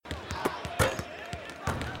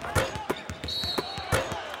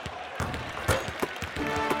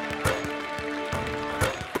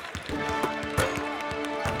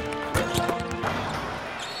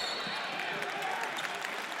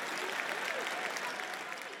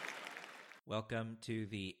Welcome to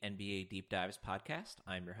the NBA Deep Dives podcast.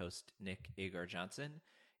 I'm your host, Nick Agar Johnson.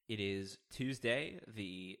 It is Tuesday,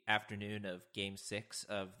 the afternoon of Game 6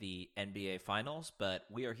 of the NBA Finals, but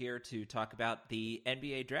we are here to talk about the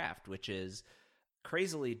NBA Draft, which is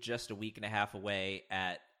crazily just a week and a half away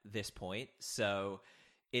at this point. So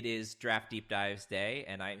it is Draft Deep Dives Day,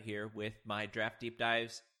 and I'm here with my Draft Deep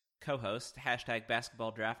Dives co-host, hashtag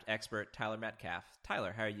basketball draft expert, Tyler Metcalf.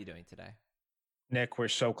 Tyler, how are you doing today? Nick, we're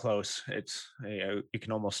so close. You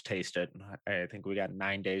can almost taste it. I think we got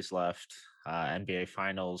 9 days left. NBA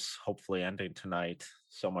Finals hopefully ending tonight.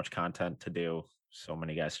 So much content to do. So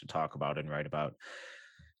many guys to talk about and write about.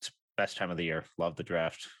 It's best time of the year. Love the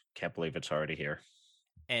draft. Can't believe it's already here.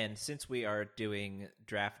 And since we are doing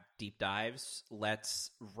draft deep dives,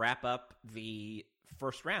 let's wrap up the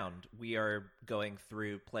first round. We are going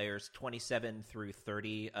through players 27 through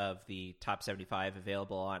 30 of the top 75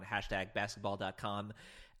 available on hashtag basketball.com.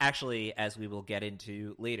 Actually, as we will get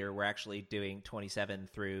into later, we're actually doing 27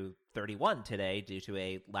 through 31 today due to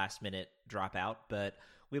a last minute dropout, but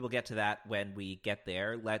we will get to that when we get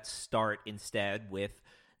there. Let's start instead with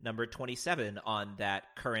number 27 on that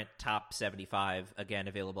current top 75, again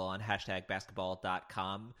available on hashtag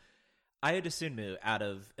basketball.com. Ayo Dosunmu out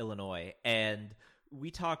of Illinois. And we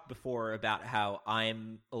talked before about how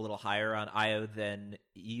I'm a little higher on Ayo than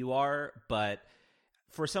you are, but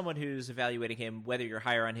for someone who's evaluating him, whether you're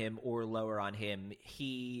higher on him or lower on him,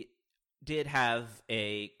 he did have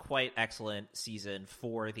a quite excellent season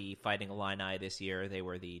for the Fighting Illini this year. They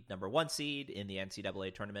were the number one seed in the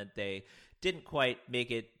NCAA tournament. They didn't quite make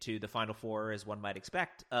it to the Final Four, as one might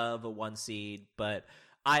expect of a one seed, but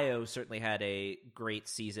Ayo certainly had a great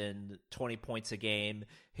season, 20 points a game.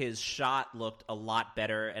 His shot looked a lot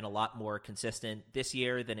better and a lot more consistent this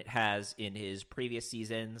year than it has in his previous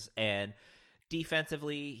seasons. And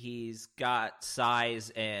defensively, he's got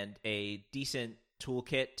size and a decent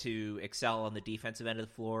toolkit to excel on the defensive end of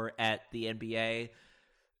the floor at the NBA.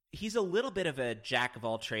 He's a little bit of a jack of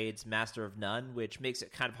all trades, master of none, which makes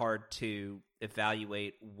it kind of hard to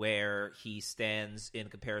evaluate where he stands in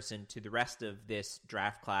comparison to the rest of this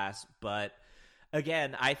draft class. But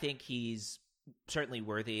again, I think he's certainly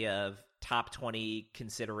worthy of top 20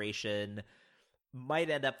 consideration. Might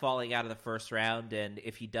end up falling out of the first round, and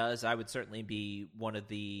if he does, I would certainly be one of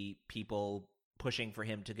the people pushing for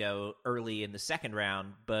him to go early in the second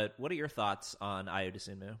round. But what are your thoughts on Ayo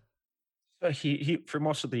Dosunmu? He for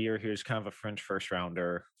most of the year, he was kind of a fringe first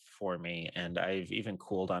rounder for me, and I've even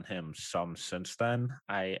cooled on him some since then.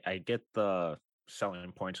 I get the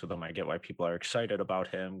selling points with him. I get why people are excited about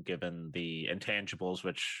him, given the intangibles,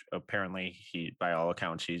 which apparently by all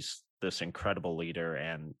accounts, he's this incredible leader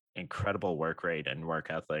and incredible work rate and work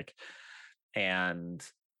ethic. And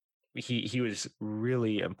he was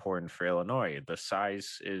really important for Illinois. The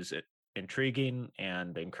size is intriguing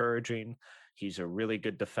and encouraging. He's a really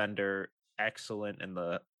good defender, excellent in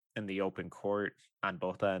the open court on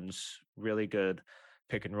both ends, really good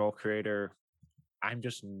pick and roll creator. I'm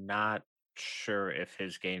just not sure if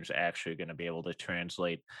his game's actually going to be able to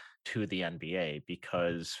translate to the NBA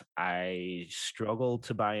because I struggle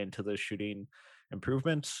to buy into the shooting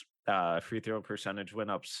improvements. Free throw percentage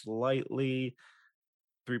went up slightly.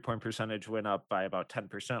 3-point percentage went up by about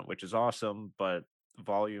 10%, which is awesome, but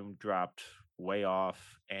volume dropped way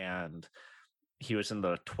off, and he was in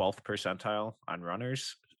the 12th percentile on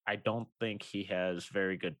runners. I don't think he has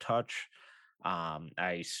very good touch.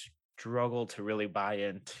 I struggle to really buy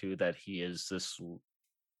into that he is this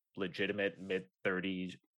legitimate mid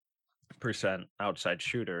 30% outside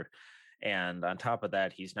shooter. And on top of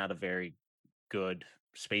that, he's not a very good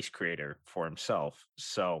space creator for himself.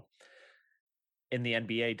 So in the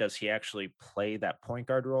NBA, does he actually play that point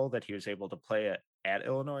guard role that he was able to play at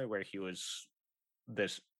Illinois, where he was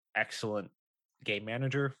this excellent game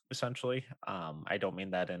manager, essentially? I don't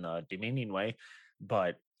mean that in a demeaning way,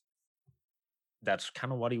 but that's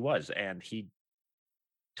kind of what he was. And he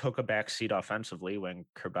took a back seat offensively when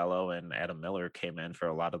Curbelo and Adam Miller came in for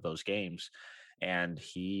a lot of those games, and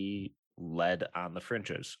he led on the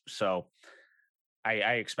fringes. So I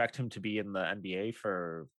expect him to be in the NBA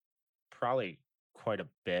for probably quite a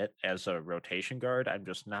bit as a rotation guard. I'm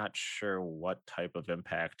just not sure what type of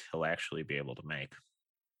impact he'll actually be able to make.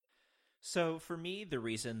 So for me, the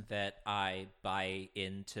reason that I buy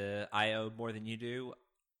into Ayo more than you do,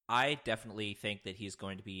 I definitely think that he's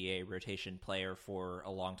going to be a rotation player for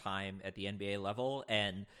a long time at the NBA level.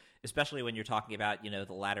 And especially when you're talking about, the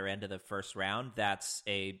latter end of the first round, that's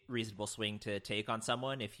a reasonable swing to take on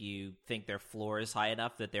someone if you think their floor is high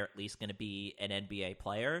enough that they're at least going to be an NBA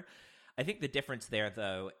player. I think the difference there,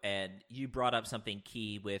 though, and you brought up something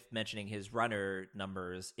key with mentioning his runner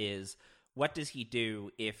numbers, is what does he do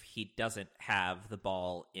if he doesn't have the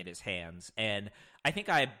ball in his hands? And I think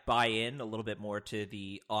I buy in a little bit more to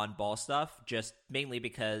the on-ball stuff, just mainly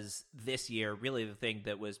because this year, really the thing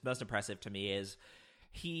that was most impressive to me is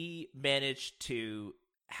he managed to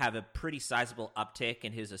have a pretty sizable uptick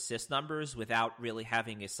in his assist numbers without really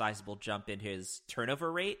having a sizable jump in his turnover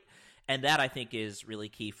rate. And that, I think, is really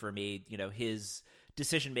key for me. His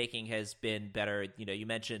decision-making has been better. You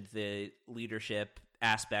mentioned the leadership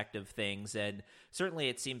aspect of things, and certainly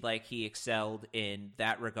it seemed like he excelled in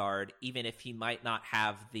that regard, even if he might not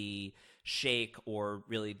have the shake or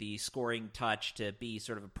really the scoring touch to be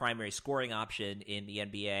sort of a primary scoring option in the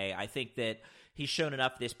NBA. I think that he's shown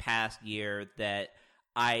enough this past year that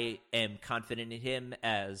I am confident in him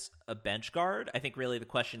as a bench guard. I think really the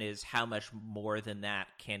question is how much more than that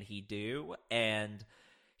can he do? And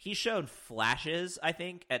he's shown flashes, I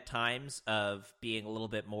think, at times of being a little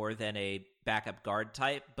bit more than a backup guard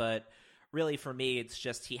type, but really for me, it's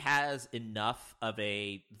just he has enough of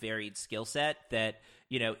a varied skill set that,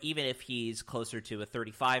 even if he's closer to a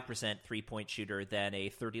 35% three-point shooter than a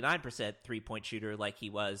 39% three-point shooter like he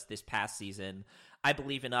was this past season, I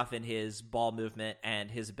believe enough in his ball movement and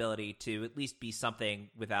his ability to at least be something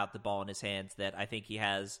without the ball in his hands that I think he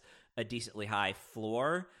has a decently high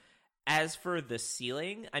floor. As for the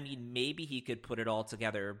ceiling, I mean, maybe he could put it all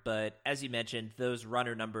together, but as you mentioned, those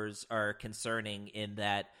runner numbers are concerning in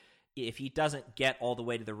that if he doesn't get all the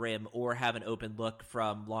way to the rim or have an open look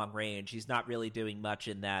from long range, he's not really doing much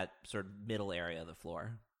in that sort of middle area of the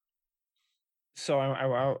floor. So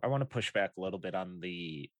I want to push back a little bit on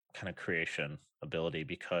the kind of creation ability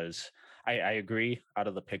because I agree. Out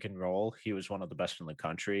of the pick and roll, he was one of the best in the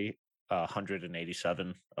country.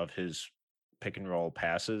 187 of his pick and roll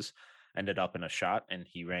passes ended up in a shot, and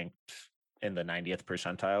he ranked in the 90th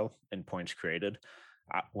percentile in points created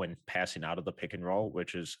when passing out of the pick and roll,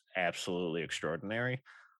 which is absolutely extraordinary.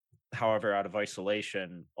 However, out of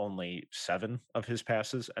isolation, only 7 of his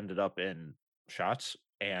passes ended up in shots,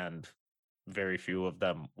 and very few of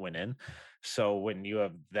them went in. So when you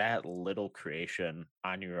have that little creation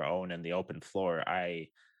on your own in the open floor, I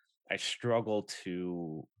struggle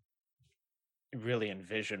to really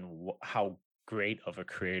envision how great of a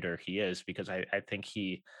creator he is, because I think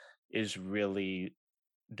he is really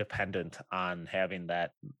dependent on having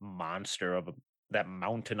that monster of that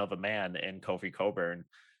mountain of a man in Kofi Coburn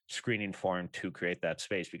screening for him to create that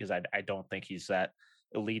space, because I don't think he's that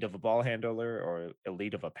elite of a ball handler or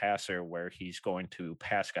elite of a passer where he's going to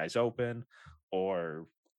pass guys open or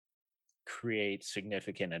create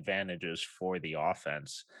significant advantages for the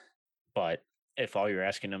offense. But if all you're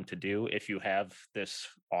asking him to do, if you have this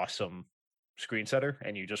awesome screen setter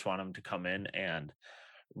and you just want him to come in and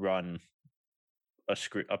run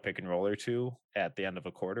a pick and roll or two at the end of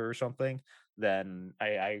a quarter or something, then I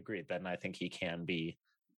agree. Then I think he can be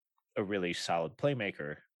a really solid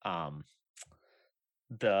playmaker.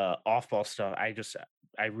 The off ball stuff,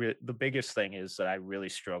 the biggest thing is that I really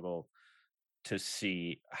struggle to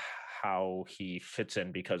see how he fits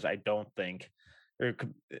in, because I don't think, or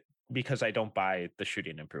because I don't buy the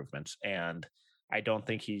shooting improvements, and I don't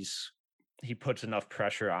think he puts enough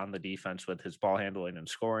pressure on the defense with his ball handling and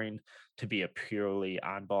scoring to be a purely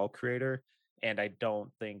on-ball creator. And I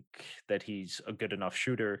don't think that he's a good enough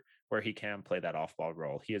shooter where he can play that off-ball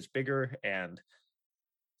role. He is bigger, and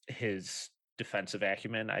his defensive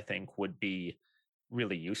acumen, I think, would be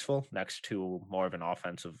really useful next to more of an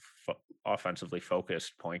offensively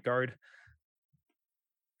focused point guard.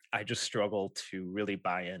 I just struggle to really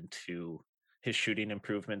buy into his shooting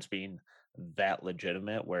improvements being that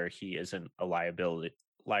legitimate, where he isn't a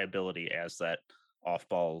liability as that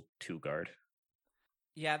off-ball 2 guard.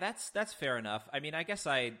 Yeah, that's fair enough. I mean, I guess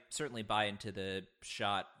I certainly buy into the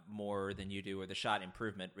shot more than you do, or the shot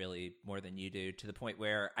improvement really more than you do, to the point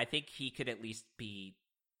where I think he could at least be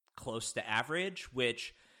close to average,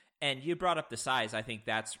 which, and you brought up the size, I think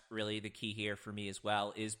that's really the key here for me as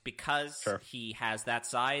well, is because he has that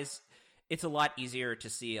size, it's a lot easier to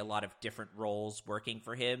see a lot of different roles working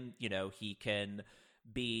for him. He can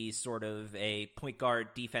be sort of a point guard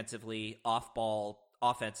defensively, off ball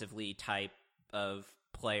offensively type of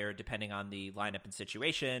player, depending on the lineup and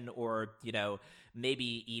situation, or,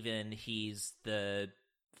 maybe even he's the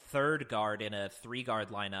third guard in a 3-guard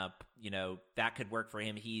lineup. That could work for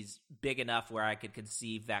him. He's big enough where I could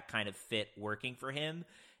conceive that kind of fit working for him.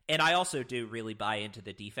 And I also do really buy into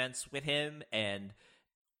the defense with him, and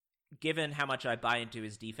given how much I buy into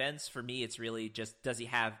his defense, for me, it's really just, does he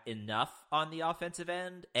have enough on the offensive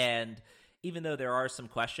end? And even though there are some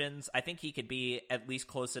questions, I think he could be at least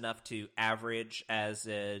close enough to average as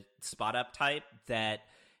a spot-up type that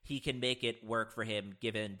he can make it work for him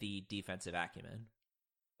given the defensive acumen.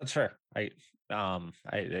 That's fair.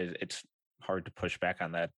 It's hard to push back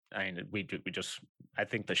on that. I mean, we just, I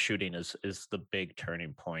think the shooting is the big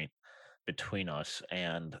turning point between us,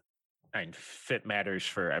 and fit matters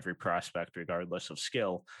for every prospect, regardless of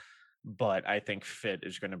skill. But I think fit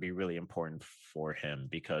is going to be really important for him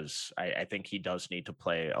because I think he does need to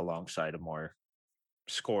play alongside a more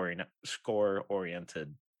score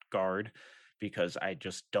oriented guard, because I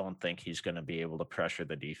just don't think he's going to be able to pressure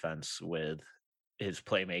the defense with his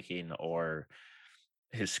playmaking or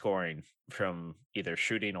his scoring from either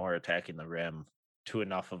shooting or attacking the rim to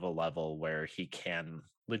enough of a level where he can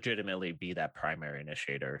legitimately be that primary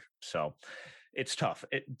initiator. So it's tough.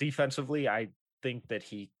 Defensively, I think that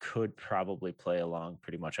he could probably play along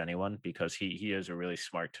pretty much anyone because he is a really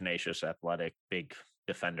smart, tenacious, athletic, big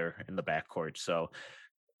defender in the backcourt. So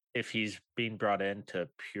if he's being brought in to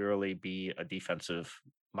purely be a defensive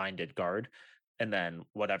minded guard, and then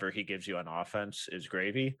whatever he gives you on offense is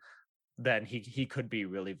gravy, then he could be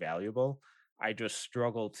really valuable. I just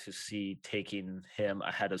struggle to see taking him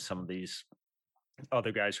ahead of some of these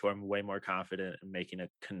other guys who I'm way more confident in making a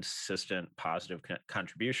consistent positive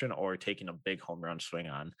contribution, or taking a big home run swing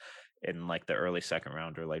on in like the early second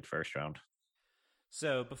round or late first round.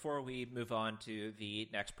 So before we move on to the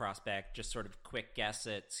next prospect, just sort of quick guess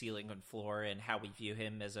at ceiling and floor and how we view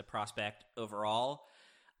him as a prospect overall.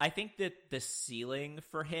 I think that the ceiling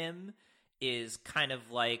for him is kind of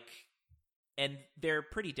like, and they're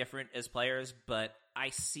pretty different as players, but I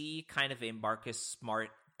see kind of a Marcus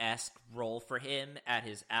Smart-esque role for him at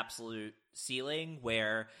his absolute ceiling,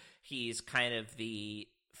 where he's kind of the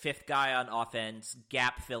fifth guy on offense,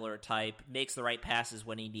 gap filler type, makes the right passes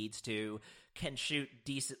when he needs to, can shoot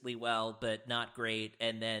decently well, but not great,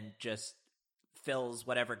 and then just fills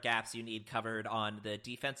whatever gaps you need covered on the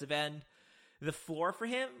defensive end. The floor for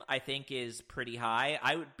him, I think, is pretty high.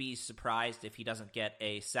 I would be surprised if he doesn't get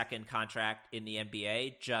a second contract in the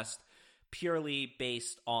NBA, just purely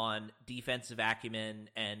based on defensive acumen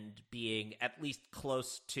and being at least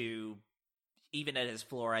close to, even at his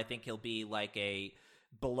floor, I think he'll be like a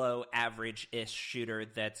below average-ish shooter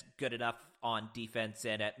that's good enough on defense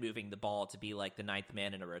and at moving the ball to be like the ninth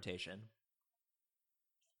man in a rotation.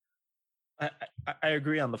 I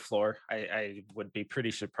agree on the floor. I would be pretty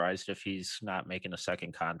surprised if he's not making a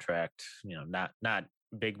second contract. You know, not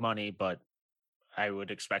big money, but I would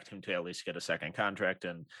expect him to at least get a second contract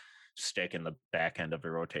and stick in the back end of a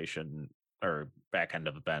rotation or back end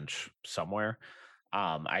of a bench somewhere.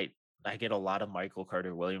 I get a lot of Michael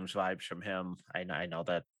Carter Williams vibes from him. I know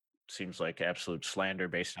that seems like absolute slander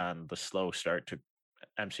based on the slow start to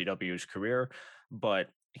MCW's career, but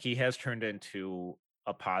he has turned into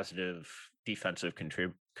a positive defensive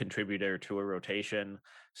contributor to a rotation.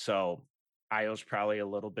 So Io's probably a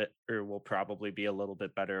little bit, or will probably be a little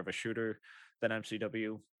bit better of a shooter than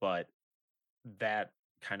MCW, but that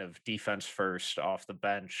kind of defense first off the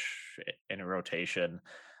bench in a rotation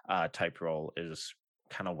type role is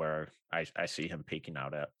kind of where I see him peaking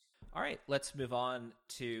out at. All right, let's move on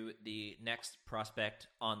to the next prospect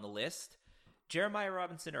on the list, Jeremiah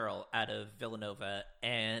Robinson Earl out of Villanova.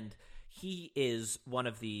 And he is one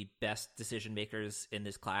of the best decision makers in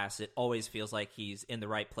this class. It always feels like he's in the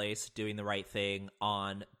right place, doing the right thing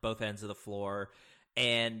on both ends of the floor.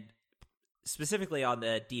 And specifically on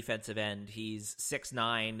the defensive end, he's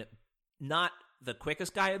 6'9", not the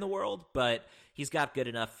quickest guy in the world, but he's got good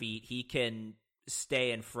enough feet. He can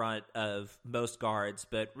stay in front of most guards,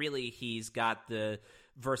 but really he's got the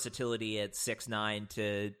versatility at 6'9"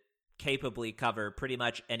 to capably cover pretty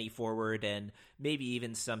much any forward and maybe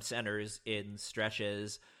even some centers in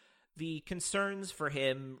stretches. The concerns for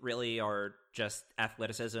him really are just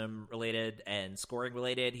athleticism related and scoring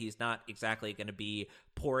related. He's not exactly going to be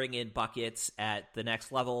pouring in buckets at the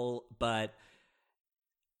next level, but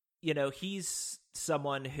you know, he's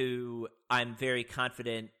someone who I'm very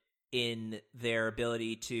confident in their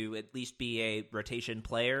ability to at least be a rotation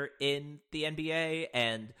player in the NBA,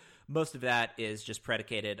 and most of that is just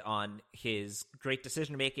predicated on his great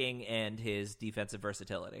decision making and his defensive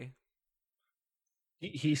versatility.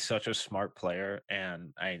 He's such a smart player,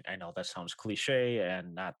 and I know that sounds cliche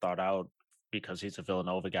and not thought out because he's a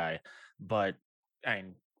Villanova guy, but I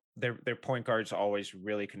their point guards always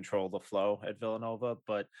really control the flow at Villanova,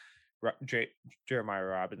 but Jeremiah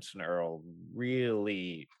Robinson Earl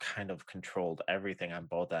really kind of controlled everything on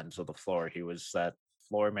both ends of the floor. He was that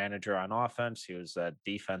floor manager on offense. He was that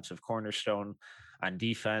defensive cornerstone on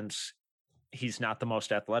defense. He's not the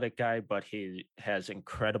most athletic guy, but he has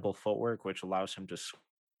incredible footwork, which allows him to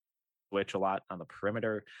switch a lot on the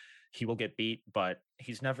perimeter. He will get beat, but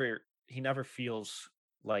he never feels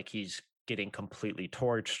like he's getting completely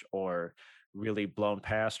torched or really blown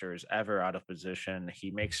past or is ever out of position.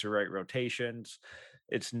 He makes the right rotations.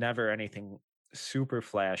 It's never anything super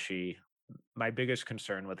flashy. My biggest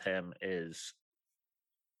concern with him is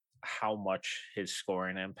how much his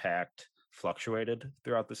scoring impact fluctuated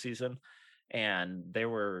throughout the season. And there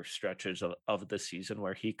were stretches of the season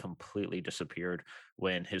where he completely disappeared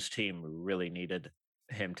when his team really needed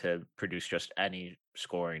him to produce just any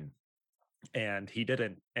scoring. And he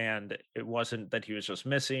didn't. And it wasn't that he was just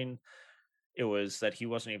missing, it was that he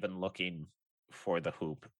wasn't even looking for the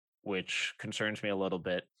hoop, which concerns me a little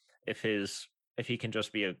bit. If he can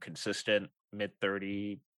just be a consistent mid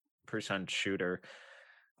 30% shooter,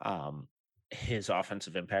 um, his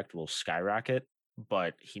offensive impact will skyrocket.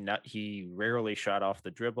 But he rarely shot off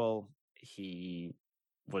the dribble. He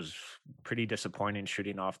was pretty disappointing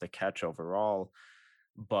shooting off the catch overall.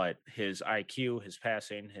 But his IQ, his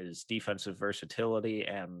passing, his defensive versatility,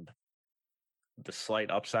 and the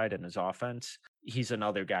slight upside in his offense, he's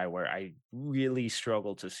another guy where I really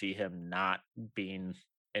struggle to see him not being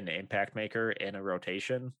an impact maker in a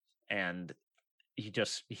rotation. And he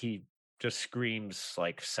just screams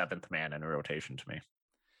like seventh man in a rotation to me.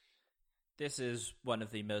 This is one of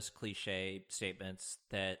the most cliche statements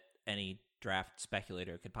that any draft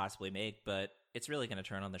speculator could possibly make, but it's really going to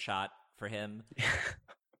turn on the shot for him.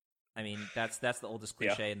 I mean, that's the oldest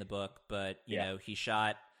cliche Yeah. in the book, but Yeah. he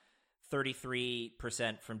shot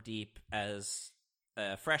 33% from deep as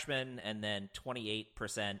a freshman and then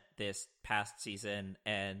 28% this past season,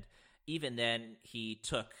 and even then he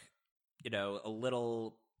took, a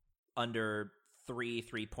little under 3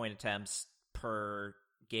 3-point attempts per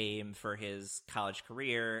game for his college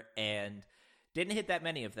career and didn't hit that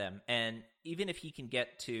many of them. And even if he can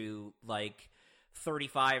get to like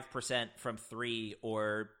 35% from three,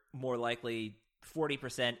 or more likely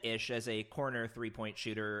 40% ish as a corner 3-point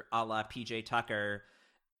shooter a la PJ Tucker,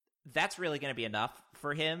 that's really going to be enough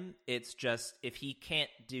for him. It's just if he can't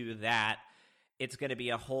do that, it's going to be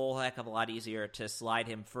a whole heck of a lot easier to slide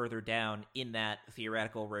him further down in that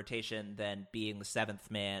theoretical rotation than being the seventh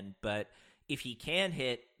man. But if he can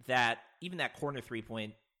hit that, even that corner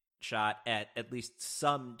 3-point shot at least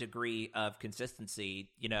some degree of consistency,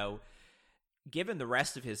 given the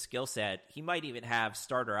rest of his skill set, he might even have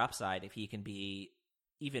starter upside if he can be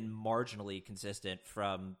even marginally consistent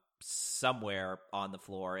from somewhere on the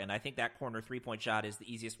floor. And I think that corner 3-point shot is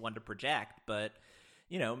the easiest one to project, but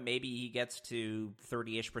maybe he gets to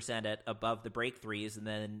 30-ish% at above the break threes, and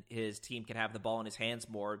then his team can have the ball in his hands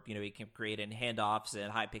more. He can create in handoffs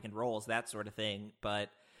and high pick and rolls, that sort of thing. But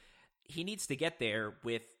he needs to get there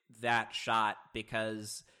with that shot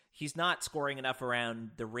because he's not scoring enough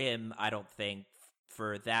around the rim, I don't think,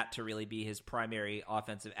 for that to really be his primary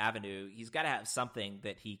offensive avenue. He's got to have something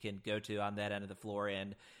that he can go to on that end of the floor.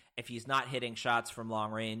 And if he's not hitting shots from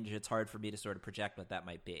long range, it's hard for me to sort of project what that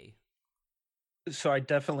might be. So I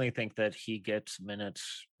definitely think that he gets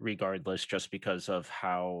minutes regardless, just because of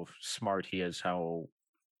how smart he is, how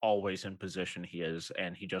always in position he is,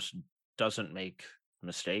 and he just doesn't make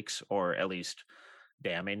mistakes, or at least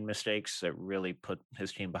damning mistakes that really put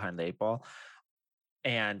his team behind the eight ball.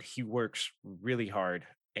 And he works really hard.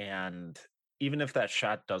 And even if that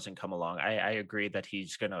shot doesn't come along, I agree that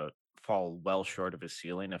he's going to fall well short of his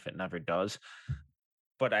ceiling if it never does.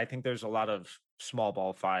 But I think there's a lot of small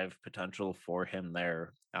ball five potential for him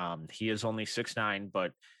there. He is only 6'9",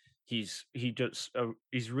 but he's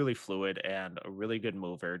really fluid and a really good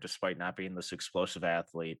mover, despite not being this explosive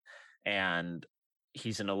athlete. And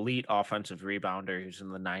he's an elite offensive rebounder. He's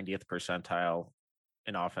in the 90th percentile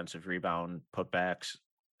in offensive rebound putbacks,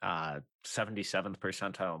 77th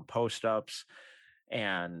percentile in post ups,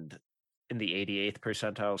 and in the 88th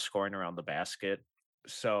percentile scoring around the basket.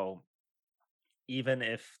 So even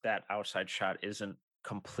if that outside shot isn't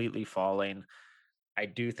completely falling, I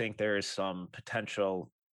do think there is some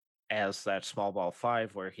potential as that small ball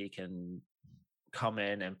five where he can come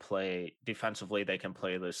in and play defensively. They can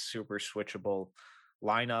play this super switchable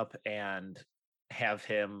lineup and have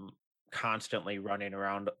him constantly running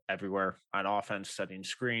around everywhere on offense, setting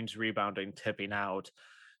screens, rebounding, tipping out,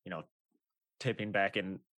 you know, tipping back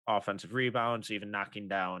in offensive rebounds, even knocking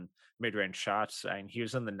down mid-range shots. And he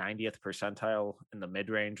was in the 90th percentile in the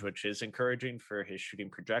mid-range, which is encouraging for his shooting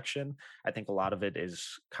projection. I think a lot of it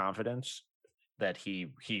is confidence that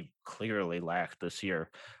he clearly lacked this year.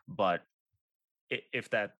 But if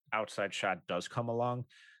that outside shot does come along,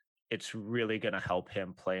 it's really going to help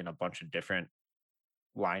him play in a bunch of different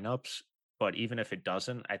lineups. But even if it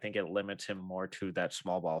doesn't, I think it limits him more to that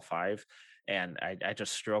small ball five. And I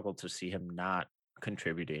just struggle to see him not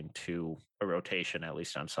contributing to a rotation, at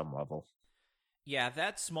least on some level. Yeah,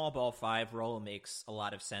 that small ball five role makes a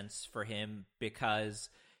lot of sense for him because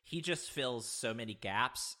he just fills so many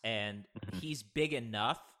gaps and Mhm. he's big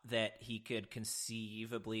enough that he could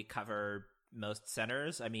conceivably cover most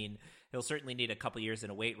centers. I mean, he'll certainly need a couple years in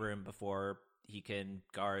a weight room before he can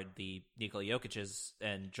guard the Nikola Jokic's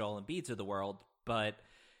and Joel Embiid's of the world. But,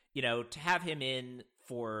 to have him in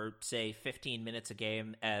for, say, 15 minutes a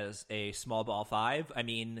game as a small ball five, I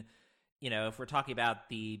mean, if we're talking about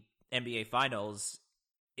the NBA Finals,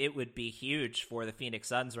 it would be huge for the Phoenix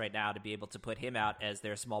Suns right now to be able to put him out as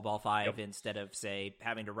their small ball five Yep. instead of, say,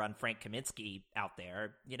 having to run Frank Kaminsky out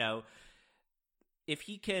there. If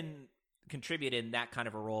he can contribute in that kind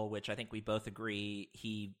of a role, which I think we both agree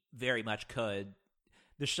he very much could,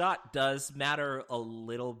 the shot does matter a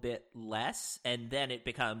little bit less. And then it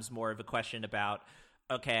becomes more of a question about,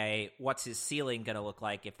 okay, what's his ceiling going to look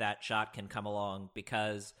like if that shot can come along?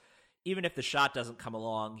 Because even if the shot doesn't come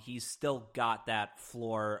along, he's still got that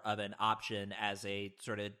floor of an option as a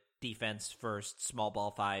sort of defense first, small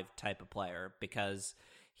ball five type of player because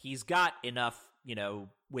he's got enough,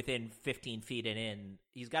 within 15 feet and in,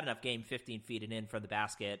 he's got enough game 15 feet and in from the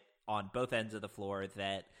basket on both ends of the floor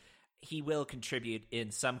that he will contribute in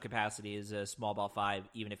some capacity as a small ball five,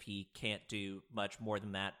 even if he can't do much more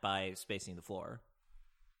than that by spacing the floor.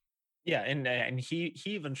 Yeah, and he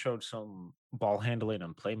even showed some ball handling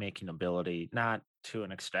and playmaking ability, not to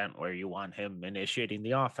an extent where you want him initiating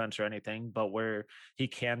the offense or anything, but where he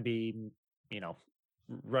can be, you know,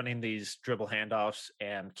 running these dribble handoffs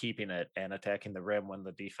and keeping it and attacking the rim when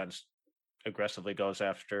the defense aggressively goes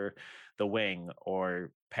after the wing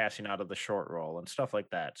or passing out of the short roll and stuff like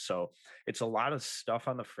that. So it's a lot of stuff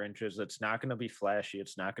on the fringes. It's not going to be flashy.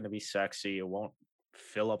 It's not going to be sexy. It won't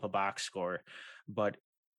fill up a box score, but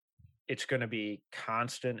it's going to be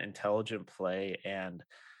constant, intelligent play and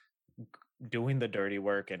doing the dirty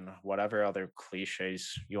work and whatever other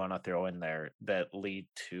cliches you want to throw in there that lead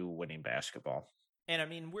to winning basketball. And I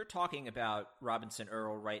mean, we're talking about Robinson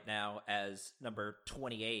Earl right now as number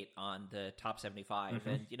 28 on the top 75. Hmm.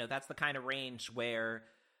 And, that's the kind of range where,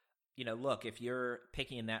 look, if you're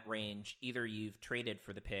picking in that range, either you've traded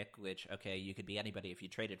for the pick, which, okay, you could be anybody if you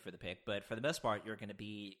traded for the pick, but for the most part, you're going to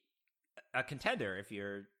be a contender if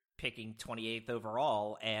you're picking 28th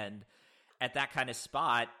overall. And at that kind of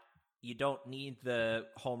spot, you don't need the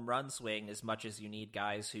home run swing as much as you need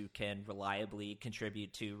guys who can reliably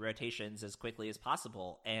contribute to rotations as quickly as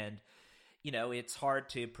possible. And, it's hard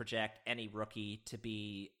to project any rookie to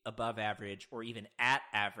be above average or even at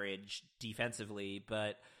average defensively.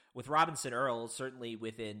 But with Robinson Earl, certainly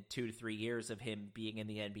within 2 to 3 years of him being in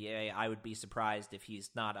the NBA, I would be surprised if he's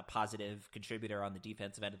not a positive contributor on the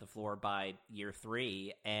defensive end of the floor by year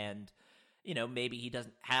 3. And, maybe he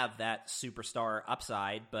doesn't have that superstar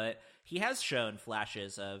upside, but he has shown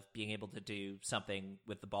flashes of being able to do something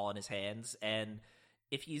with the ball in his hands. And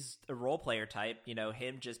if he's a role player type,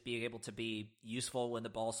 him just being able to be useful when the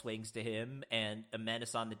ball swings to him and a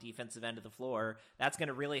menace on the defensive end of the floor, that's going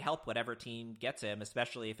to really help whatever team gets him,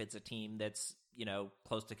 especially if it's a team that's,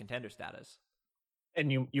 close to contender status.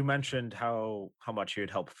 And you mentioned how much he would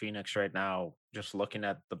help Phoenix right now, just looking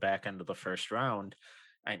at the back end of the first round.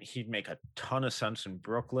 And he'd make a ton of sense in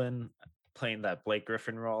Brooklyn playing that Blake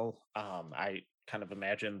Griffin role. I kind of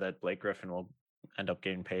imagine that Blake Griffin will end up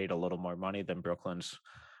getting paid a little more money than Brooklyn's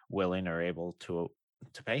willing or able to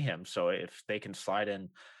pay him. So if they can slide in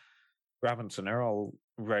Robinson Earl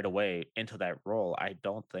right away into that role, I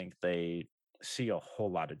don't think they see a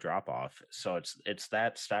whole lot of drop off. So it's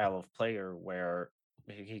that style of player where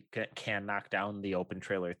can knock down the open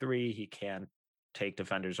trailer three. He can take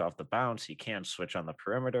defenders off the bounce. He can switch on the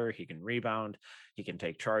perimeter. He can rebound. He can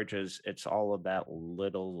take charges. It's all of that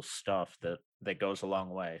little stuff that goes a long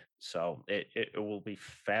way. So it will be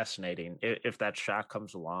fascinating if that shot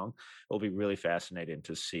comes along. It will be really fascinating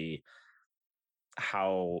to see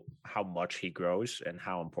how much he grows and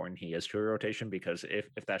how important he is to a rotation, because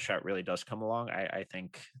if that shot really does come along, I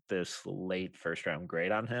think this late first round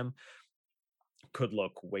grade on him could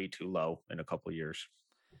look way too low in a couple of years.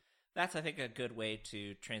 That's, I think, a good way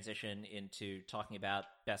to transition into talking about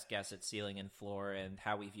best guess at ceiling and floor and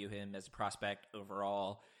how we view him as a prospect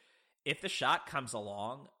overall. If the shot comes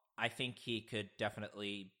along, I think he could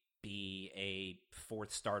definitely be a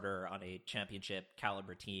fourth starter on a championship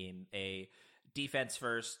caliber team, a defense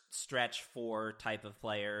first, stretch four type of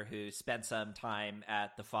player who spent some time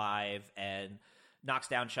at the five and knocks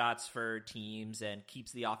down shots for teams and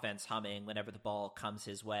keeps the offense humming whenever the ball comes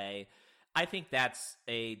his way. I think that's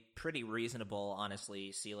a pretty reasonable,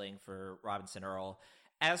 honestly, ceiling for Robinson Earl.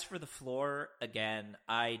 As for the floor, again,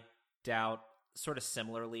 I doubt sort of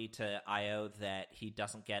similarly to Io that he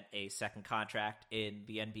doesn't get a second contract in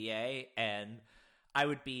the NBA, and I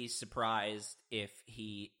would be surprised if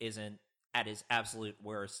he isn't at his absolute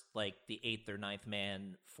worst, like the eighth or ninth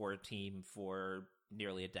man for a team for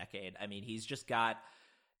nearly a decade. I mean, he's just got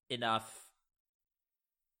enough,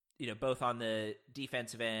 both on the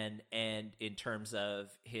defensive end and in terms of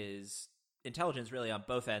his intelligence, really on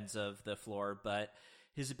both ends of the floor, but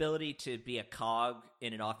his ability to be a cog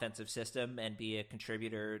in an offensive system and be a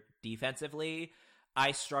contributor defensively,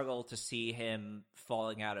 I struggle to see him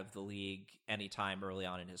falling out of the league anytime early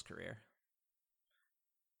on in his career.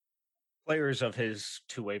 Players of his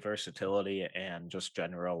two-way versatility and just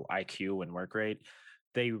general IQ and work rate,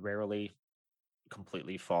 they rarely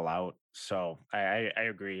completely fall out. So I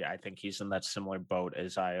agree. I think he's in that similar boat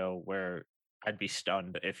as Io, where I'd be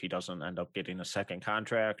stunned if he doesn't end up getting a second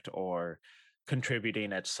contract or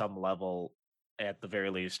contributing at some level, at the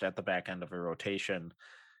very least, at the back end of a rotation.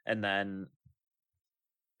 And then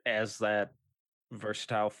as that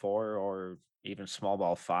versatile four or even small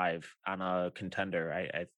ball five on a contender,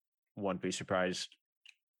 I wouldn't be surprised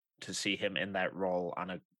to see him in that role on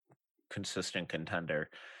a consistent contender.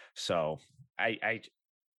 So I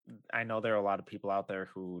I know there are a lot of people out there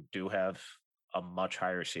who do have a much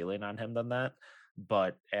higher ceiling on him than that,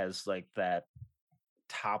 but as like that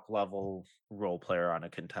top level role player on a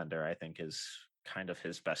contender, I think is kind of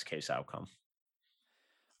his best case outcome.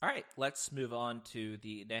 All right, let's move on to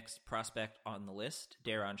the next prospect on the list,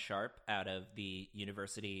 Daron Sharp out of the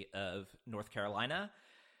University of North Carolina.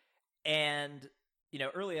 And,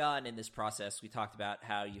 early on in this process, we talked about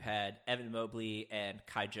how you had Evan Mobley and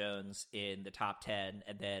Kai Jones in the top 10,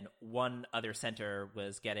 and then one other center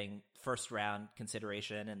was getting first round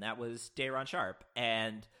consideration, and that was Daron Sharp.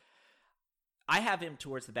 And I have him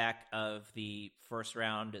towards the back of the first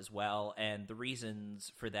round as well, and the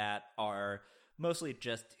reasons for that are mostly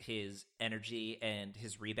just his energy and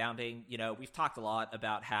his rebounding. We've talked a lot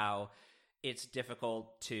about how it's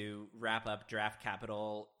difficult to wrap up draft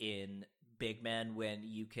capital in big men when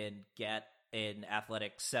you can get an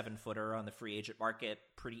athletic 7-footer on the free agent market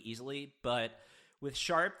pretty easily. But with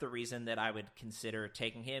Sharp, the reason that I would consider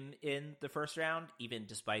taking him in the first round, even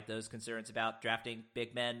despite those concerns about drafting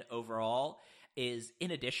big men overall, is in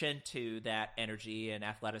addition to that energy and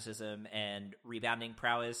athleticism and rebounding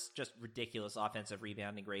prowess, just ridiculous offensive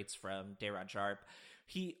rebounding rates from Daron Sharp,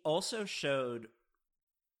 he also showed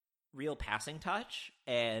real passing touch,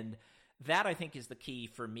 and that I think is the key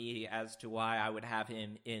for me as to why I would have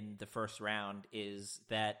him in the first round, is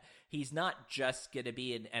that he's not just going to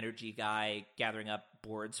be an energy guy gathering up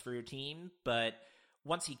boards for your team, but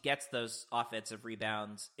once he gets those offensive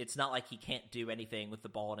rebounds, it's not like he can't do anything with the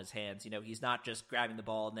ball in his hands. He's not just grabbing the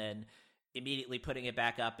ball and then immediately putting it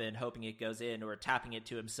back up and hoping it goes in, or tapping it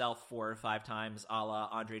to himself 4 or 5 times a la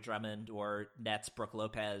Andre Drummond or Nets Brook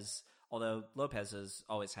Lopez, although Lopez has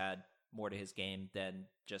always had more to his game than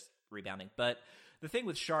just rebounding. But the thing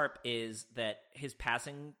with Sharp is that his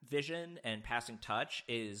passing vision and passing touch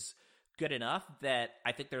is good enough that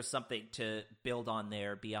I think there's something to build on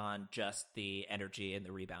there beyond just the energy and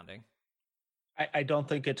the rebounding. I don't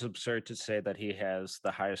think it's absurd to say that he has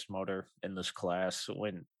the highest motor in this class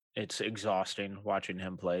when it's exhausting watching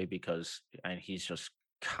him play, because he's just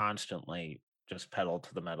constantly just pedal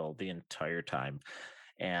to the metal the entire time.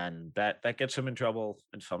 And that gets him in trouble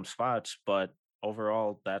in some spots, but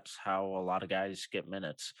overall that's how a lot of guys get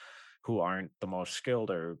minutes who aren't the most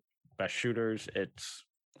skilled or best shooters. It's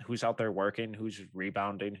who's out there working, who's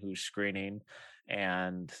rebounding, who's screening.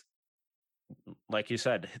 And like you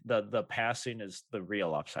said, the passing is the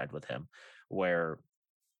real upside with him, where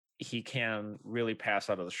he can really pass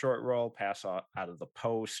out of the short roll, pass out of the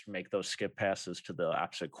post, make those skip passes to the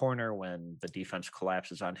opposite corner when the defense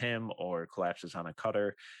collapses on him or collapses on a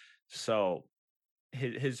cutter. So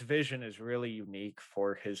his vision is really unique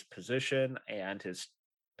for his position, and his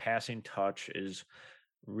passing touch is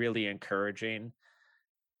really encouraging.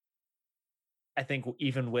 I think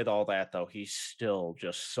even with all that, though, he's still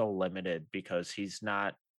just so limited because he's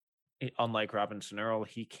not, unlike Robinson Earl,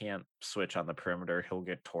 he can't switch on the perimeter. He'll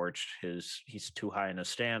get torched. He's too high in his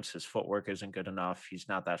stance. His footwork isn't good enough. He's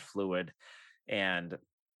not that fluid, and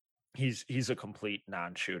he's a complete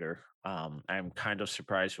non-shooter. I'm kind of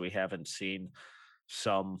surprised we haven't seen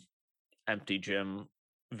some empty gym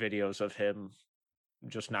videos of him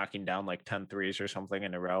just knocking down like 10 threes or something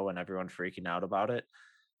in a row and everyone freaking out about it.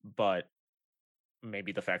 But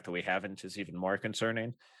maybe the fact that we haven't is even more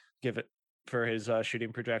concerning, give it for his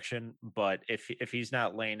shooting projection. But if he's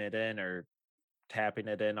not laying it in or tapping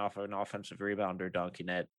it in off of an offensive rebound or dunking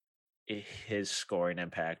it, his scoring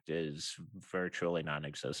impact is virtually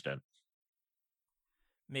non-existent.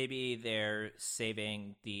 Maybe they're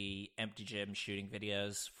saving the empty gym shooting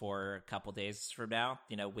videos for a couple days from now.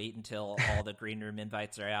 Wait until all the green room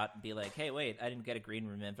invites are out and be like, hey, wait, I didn't get a green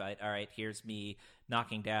room invite. All right, here's me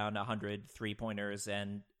knocking down 100 3-pointers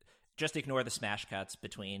and just ignore the smash cuts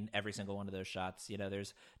between every single one of those shots.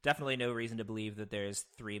 There's definitely no reason to believe that there's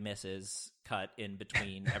 3 misses cut in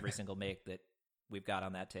between every single make that we've got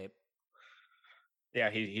on that tape. Yeah,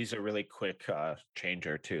 he's a really quick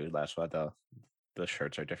changer too. That's why the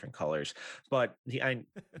shirts are different colors. But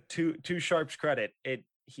to Sharp's credit,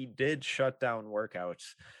 he did shut down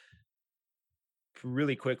workouts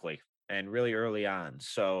really quickly and really early on.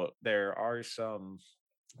 So there are some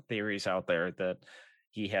theories out there that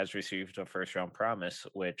he has received a first round promise,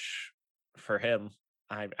 which for him,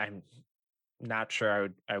 I'm not sure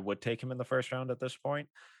I would take him in the first round at this point,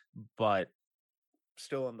 but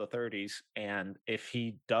still in the 30s. And if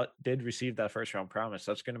he did receive that first round promise,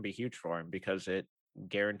 that's going to be huge for him because it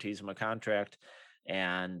guarantees him a contract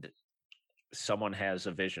and someone has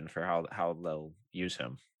a vision for how they'll use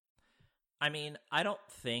him. I mean, I don't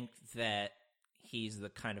think that he's the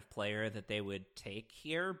kind of player that they would take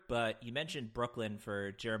here, but you mentioned Brooklyn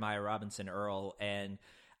for Jeremiah Robinson Earl, and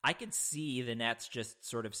I could see the Nets just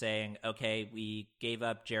sort of saying, okay, we gave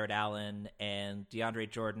up Jared Allen, and DeAndre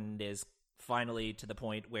Jordan is finally to the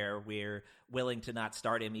point where we're willing to not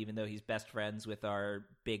start him, even though he's best friends with our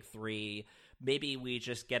big three. Maybe we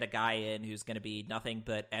just get a guy in who's going to be nothing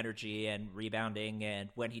but energy and rebounding. And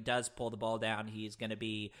when he does pull the ball down, he's going to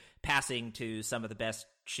be passing to some of the best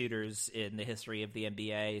shooters in the history of the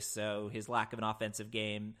NBA. So his lack of an offensive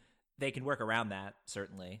game, they can work around that,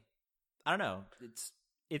 certainly. I don't know.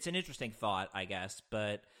 It's an interesting thought, I guess,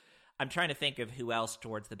 but I'm trying to think of who else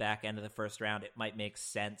towards the back end of the first round it might make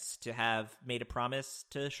sense to have made a promise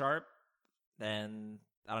to Sharp. Then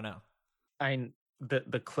I don't know.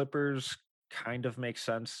 The Clippers kind of make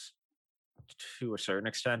sense to a certain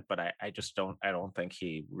extent, but I just don't think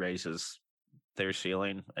he raises their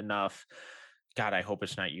ceiling enough. God, I hope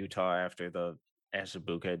it's not Utah after the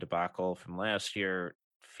Azubuike debacle from last year.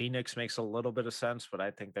 Phoenix makes a little bit of sense, but I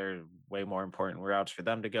think they're way more important routes for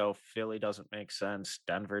them to go. Philly doesn't make sense.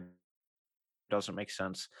 Denver doesn't make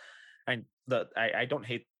sense. I don't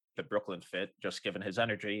hate the Brooklyn fit, just given his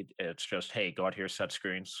energy. It's just, hey, go out here, set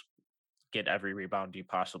screens, get every rebound you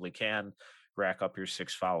possibly can, rack up your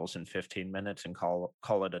 6 fouls in 15 minutes, and call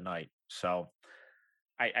it a night. So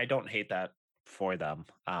I don't hate that for them,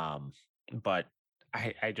 but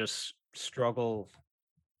I just struggle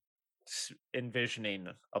envisioning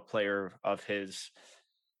a player of his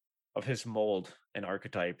mold and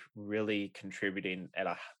archetype really contributing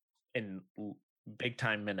in big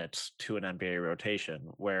time minutes to an NBA rotation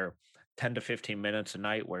where 10 to 15 minutes a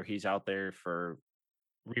night where he's out there for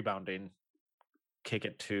rebounding, kick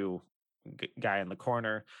it to guy in the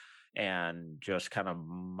corner and just kind of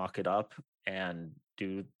muck it up and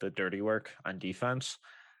do the dirty work on defense.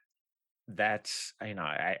 That's,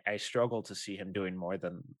 I struggle to see him doing more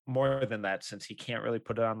than that, since he can't really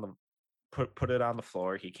put it on the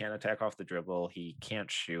floor. He can't attack off the dribble. He can't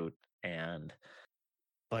shoot.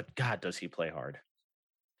 But God, does he play hard?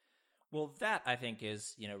 Well, that I think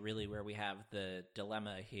is, really where we have the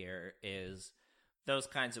dilemma here is those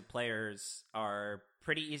kinds of players are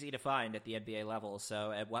pretty easy to find at the NBA level.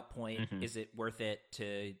 So at what point is it worth it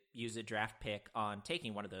to use a draft pick on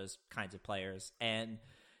taking one of those kinds of players? And,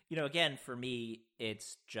 again, for me,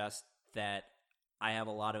 it's just that I have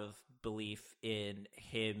a lot of belief in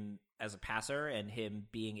him as a passer and him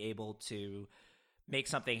being able to make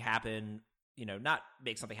something happen, not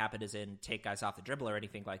make something happen as in take guys off the dribble or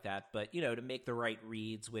anything like that, but, to make the right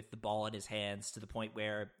reads with the ball in his hands to the point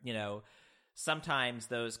where, sometimes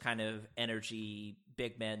those kind of energy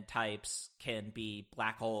big men types can be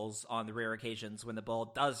black holes on the rare occasions when the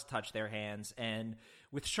ball does touch their hands. And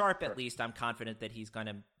with Sharp, at least, I'm confident that he's going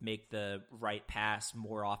to make the right pass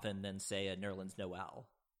more often than, say, a Nerlens Noel.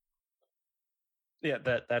 Yeah,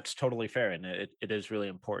 that's totally fair. And it is really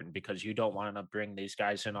important because you don't want to bring these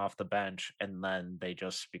guys in off the bench and then they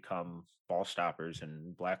just become ball stoppers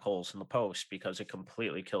and black holes in the post, because it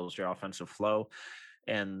completely kills your offensive flow.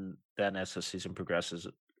 And then as the season progresses,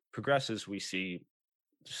 we see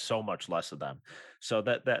so much less of them. So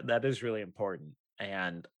that is really important.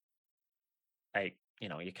 And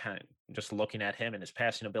you kind of just looking at him and his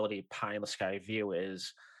passing ability, pie in the sky view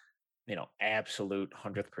is, absolute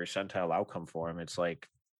 100th percentile outcome for him. It's like,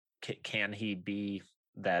 can he be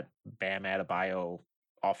that Bam Adebayo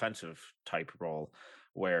offensive type role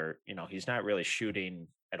where, he's not really shooting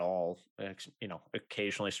at all,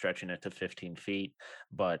 occasionally stretching it to 15 feet,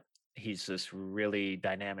 but he's this really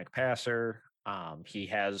dynamic passer, He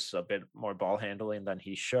has a bit more ball handling than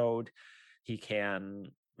he showed. He can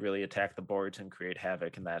really attack the boards and create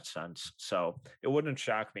havoc in that sense. So it wouldn't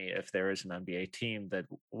shock me if there is an NBA team that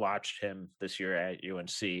watched him this year at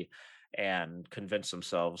UNC and convinced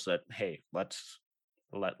themselves that, hey, let's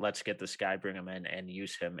get this guy, bring him in, and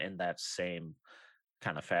use him in that same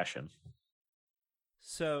kind of fashion.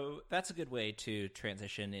 So that's a good way to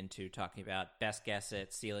transition into talking about best guess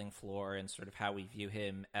at ceiling floor and sort of how we view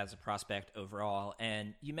him as a prospect overall.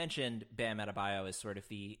 And you mentioned Bam Adebayo as sort of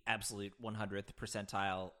the absolute 100th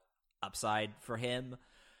percentile upside for him.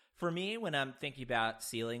 For me, when I'm thinking about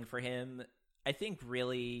ceiling for him, I think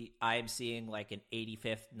really I'm seeing like an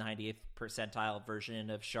 85th, 90th percentile version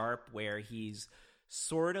of Sharp where he's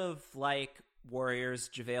sort of like Warriors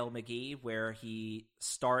JaVale McGee, where he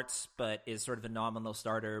starts but is sort of a nominal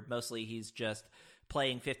starter. Mostly he's just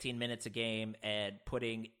playing 15 minutes a game and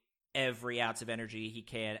putting every ounce of energy he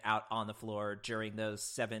can out on the floor during those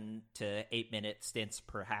 7 to 8 minute stints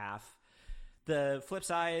per half. The flip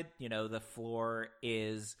side, the floor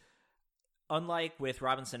is unlike with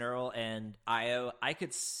Robinson Earl and Io. I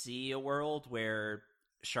could see a world where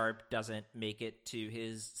Sharp doesn't make it to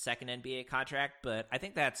his second NBA contract, but I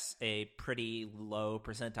think that's a pretty low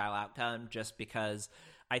percentile outcome just because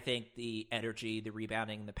I think the energy, the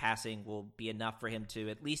rebounding, the passing will be enough for him to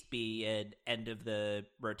at least be an end of the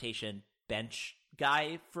rotation bench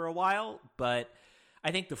guy for a while. But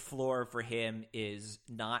I think the floor for him is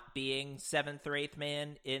not being seventh or eighth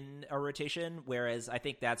man in a rotation, whereas I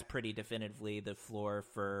think that's pretty definitively the floor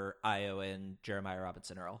for Io and Jeremiah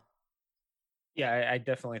Robinson Earl. Yeah, I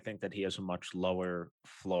definitely think that he has a much lower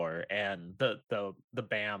floor, and the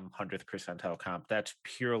Bam 100th percentile comp, that's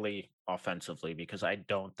purely offensively because I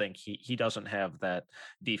don't think he doesn't have that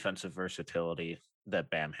defensive versatility that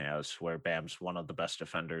Bam has, where Bam's one of the best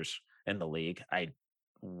defenders in the league. I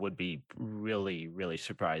would be really really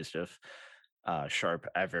surprised if Sharp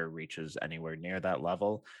ever reaches anywhere near that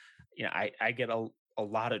level. I get a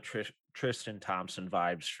lot of Tristan Thompson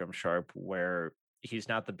vibes from Sharp, where he's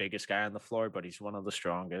not the biggest guy on the floor, but he's one of the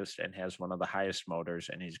strongest and has one of the highest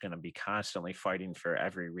motors, and he's going to be constantly fighting for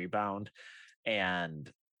every rebound. And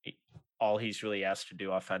all he's really asked to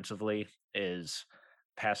do offensively is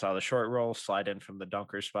pass out of the short roll, slide in from the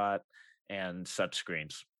dunker spot, and set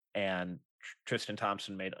screens. And Tristan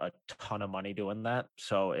Thompson made a ton of money doing that.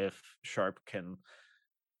 So if Sharp can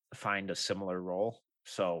find a similar role,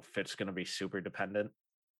 so Fit's going to be super dependent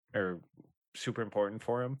or super important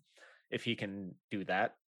for him. If he can do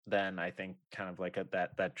that, then I think kind of like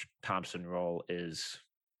that Thompson role is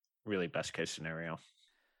really best case scenario.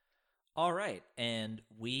 All right. And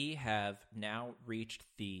we have now reached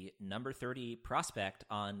the number 30 prospect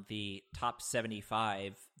on the top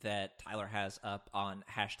 75 that Tyler has up on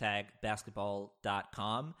hashtag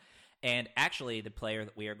basketball.com. And actually, the player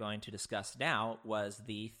that we are going to discuss now was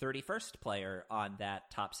the 31st player on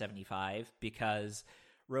that top 75 because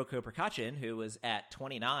Roko Prkachin, who was at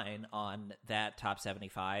 29 on that top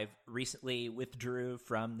 75, recently withdrew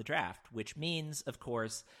from the draft, which means, of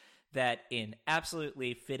course, that in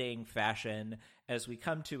absolutely fitting fashion, as we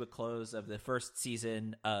come to a close of the first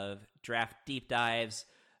season of Draft Deep Dives,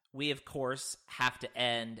 we, of course, have to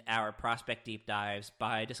end our prospect deep dives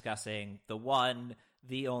by discussing the one,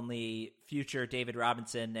 the only future David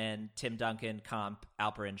Robinson and Tim Duncan comp,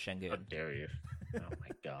 Alperen Şengün. How dare you? Oh my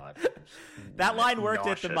god. That line worked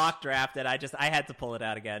at the mock draft, and I had to pull it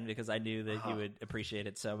out again because I knew that you would appreciate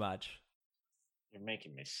it so much. You're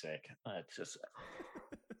making me sick. It's just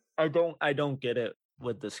I don't get it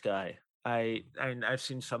with this guy. I've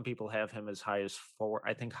seen some people have him as high as 4.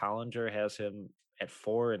 I think Hollinger has him at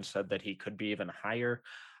 4 and said that he could be even higher.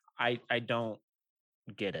 I don't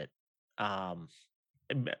get it. I'm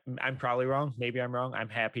probably wrong. Maybe I'm wrong. I'm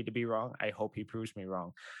happy to be wrong. I hope he proves me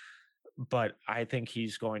wrong. But I think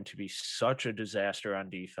he's going to be such a disaster on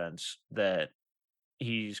defense that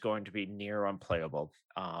he's going to be near unplayable.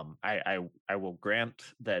 I will grant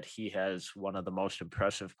that he has one of the most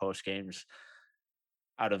impressive post games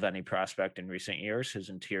out of any prospect in recent years. His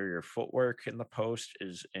interior footwork in the post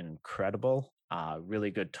is incredible.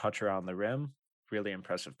 Really good touch around the rim. Really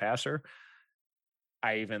impressive passer.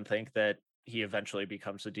 I even think that he eventually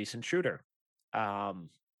becomes a decent shooter.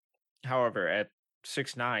 However, at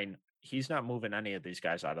 6'9", he's not moving any of these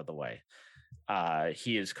guys out of the way.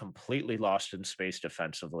 He is completely lost in space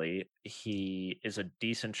defensively. He is a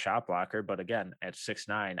decent shot blocker, but again, at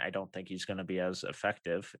 6'9", I don't think he's going to be as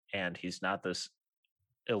effective. And he's not this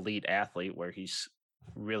elite athlete where he's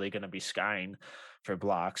really going to be skying for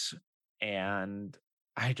blocks. And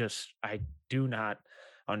I do not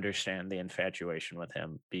understand the infatuation with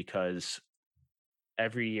him because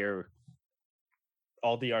every year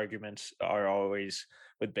all the arguments are always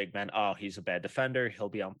with big men. Oh, he's a bad defender. He'll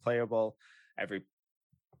be unplayable. Every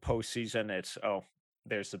postseason, it's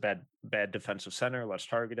there's the bad defensive center. Let's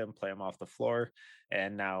target him, play him off the floor,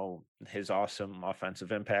 and now his awesome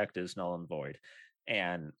offensive impact is null and void.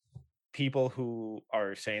 And people who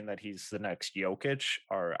are saying that he's the next Jokic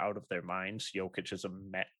are out of their minds. Jokic is a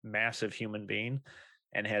massive human being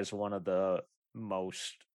and has one of the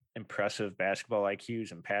most impressive basketball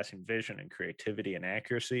IQs and passing vision and creativity and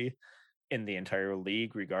accuracy in the entire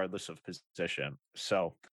league, regardless of position.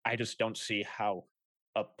 So I just don't see how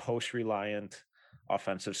a post reliant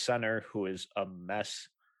offensive center who is a mess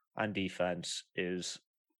on defense is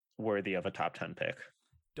worthy of a top 10 pick.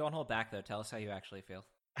 Don't hold back, though. Tell us how you actually feel.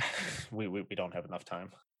 we don't have enough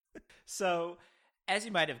time. So, as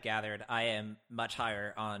you might have gathered, I am much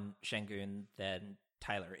higher on Şengün than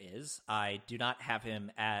Tyler is. I do not have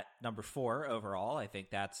him at number 4 overall. I think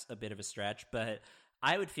that's a bit of a stretch, but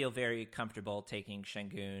I would feel very comfortable taking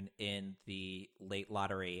Şengün in the late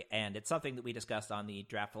lottery, and it's something that we discussed on the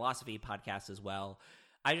Draft Philosophy podcast as well.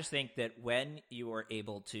 I just think that when you are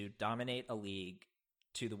able to dominate a league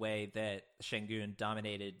to the way that Şengün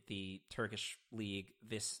dominated the Turkish league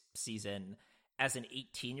this season as an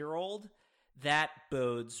 18-year-old, that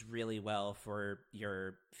bodes really well for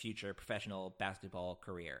your future professional basketball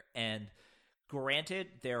career. And granted,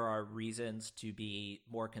 there are reasons to be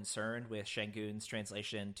more concerned with Şengün's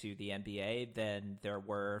translation to the NBA than there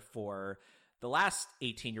were for the last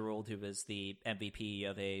 18-year-old who was the MVP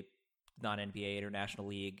of a non-NBA international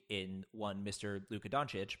league in one Mr. Luka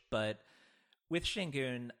Doncic. But with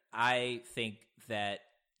Şengün, I think that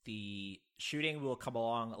the shooting will come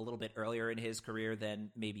along a little bit earlier in his career than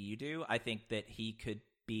maybe you do. I think that he could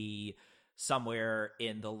be somewhere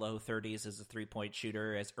in the low 30s as a three-point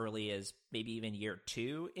shooter as early as maybe even year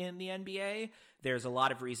 2 in the NBA. There's a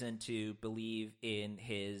lot of reason to believe in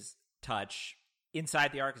his touch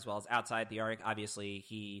inside the arc as well as outside the arc. Obviously,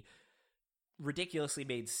 he ridiculously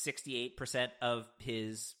made 68% of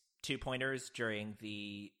his two-pointers during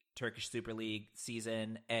the Turkish Super League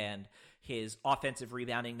season, and his offensive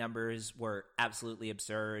rebounding numbers were absolutely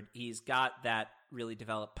absurd. He's got that really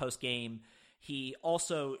developed post-game. He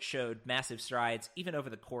also showed massive strides even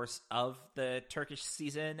over the course of the Turkish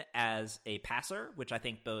season as a passer, which I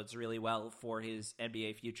think bodes really well for his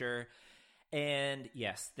NBA future. And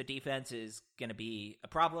yes, the defense is going to be a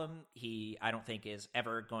problem. I don't think, is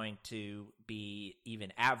ever going to be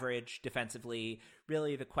even average defensively.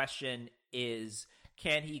 Really, the question is,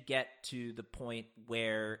 can he get to the point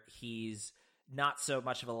where he's not so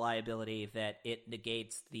much of a liability that it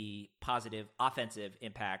negates the positive offensive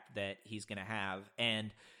impact that he's going to have?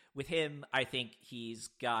 And with him, I think he's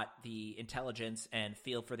got the intelligence and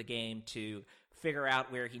feel for the game to figure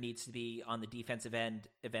out where he needs to be on the defensive end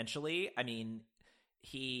eventually. I mean,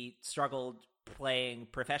 he struggled playing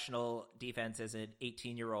professional defense as an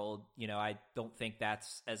 18-year-old. I don't think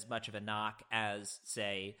that's as much of a knock as,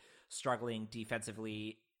 say, struggling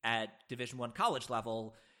defensively at Division I college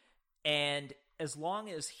level. And as long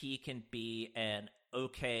as he can be an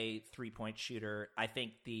okay three-point shooter, I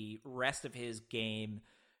think the rest of his game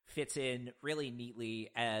fits in really neatly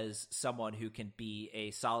as someone who can be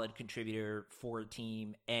a solid contributor for a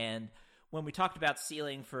team. And when we talked about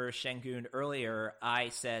ceiling for Şengün earlier, I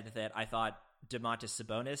said that I thought Domantas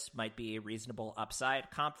Sabonis might be a reasonable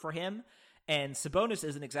upside comp for him. And Sabonis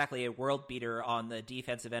isn't exactly a world beater on the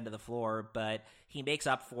defensive end of the floor, but he makes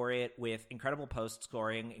up for it with incredible post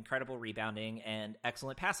scoring, incredible rebounding, and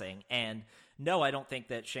excellent passing. And no, I don't think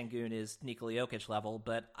that Şengün is Nikola Jokic level,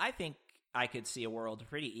 but I think I could see a world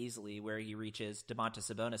pretty easily where he reaches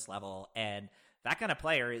Domantas Sabonis level, and that kind of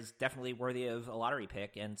player is definitely worthy of a lottery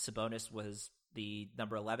pick. And Sabonis was the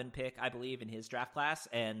number 11 pick, I believe, in his draft class,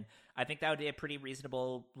 and I think that would be a pretty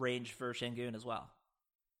reasonable range for Şengün as well.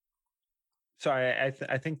 So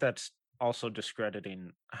I think that's also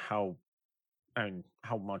discrediting how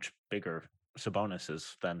much bigger Sabonis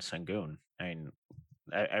is than Şengün. I mean,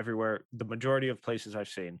 everywhere, the majority of places I've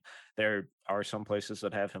seen, there are some places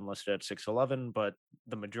that have him listed at 6'11", but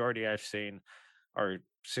the majority I've seen are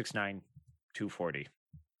 6'9", 240.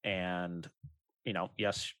 And,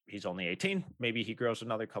 yes, he's only 18. Maybe he grows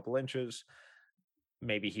another couple inches.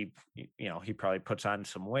 Maybe he probably puts on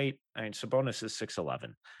some weight. I mean, Sabonis is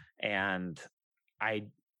 6'11", and I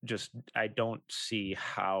don't see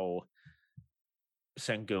how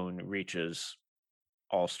Şengün reaches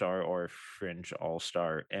all-star or fringe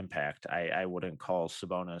all-star impact. I wouldn't call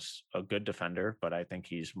Sabonis a good defender, but I think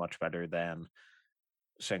he's much better than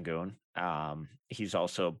Şengün. He's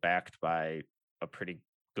also backed by a pretty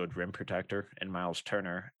good rim protector in Miles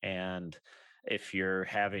Turner, and if you're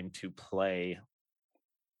having to play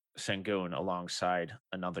Sengun alongside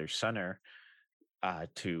another center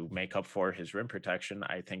to make up for his rim protection,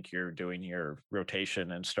 I think you're doing your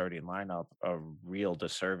rotation and starting lineup a real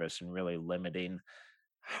disservice and really limiting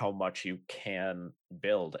how much you can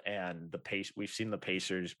build. And the pace, we've seen the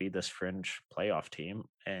Pacers be this fringe playoff team,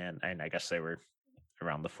 and I guess they were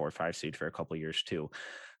around the 4 or 5 seed for a couple of years too,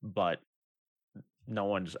 but no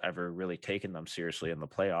one's ever really taken them seriously in the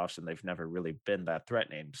playoffs, and they've never really been that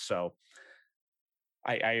threatening. So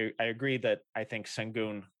I agree that I think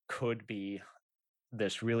Sengun could be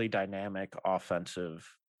this really dynamic offensive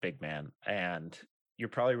big man, and you're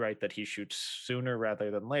probably right that he shoots sooner rather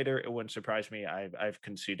than later. It wouldn't surprise me. I've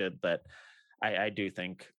conceded that I do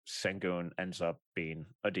think Sengun ends up being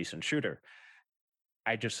a decent shooter.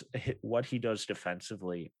 I just what he does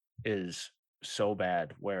defensively is so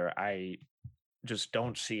bad where I just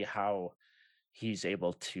don't see how he's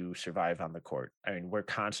able to survive on the court. I mean, we're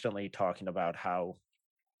constantly talking about how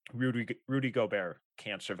Rudy Gobert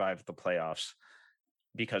can't survive the playoffs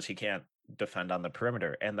because he can't defend on the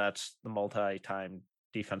perimeter, and that's the multi-time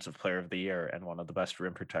defensive player of the year and one of the best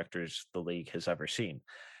rim protectors the league has ever seen.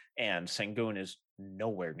 And Sengun is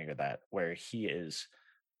nowhere near that, where he is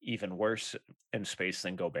even worse in space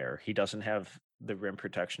than Gobert. He doesn't have the rim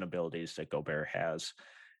protection abilities that Gobert has,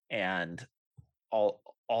 and all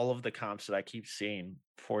of the comps that I keep seeing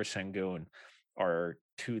for Sengun are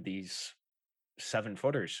to these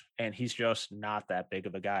 7-footers, and he's just not that big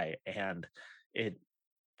of a guy. And it,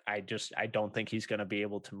 I don't think he's going to be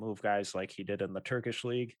able to move guys like he did in the Turkish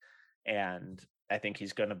league, and I think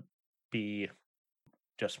he's going to be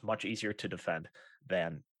just much easier to defend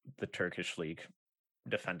than the Turkish league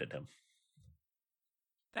defended him.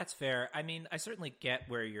 That's fair. I mean, I certainly get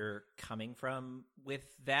where you're coming from with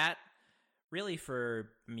that. Really, for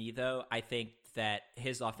me, though, I think that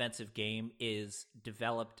his offensive game is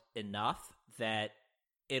developed enough that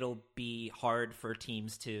it'll be hard for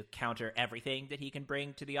teams to counter everything that he can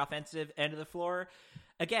bring to the offensive end of the floor.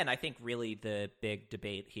 Again, I think really the big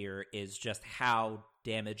debate here is just how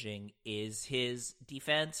damaging is his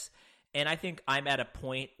defense. And I think I'm at a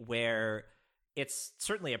point where it's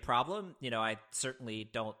certainly a problem. You know, I certainly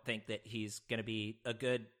don't think that he's going to be a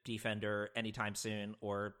good defender anytime soon,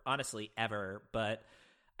 or honestly ever. But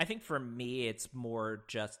I think for me, it's more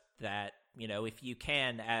just that, you know, if you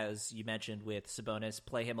can, as you mentioned with Sabonis,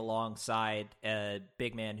 play him alongside a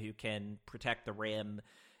big man who can protect the rim,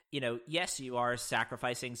 you know, yes, you are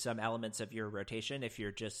sacrificing some elements of your rotation if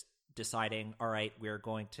you're just deciding, all right, we're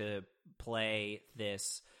going to play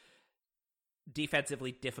this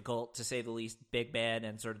defensively difficult, to say the least, big man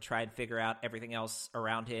and sort of try and figure out everything else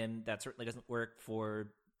around him. That certainly doesn't work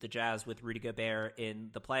for the Jazz with Rudy Gobert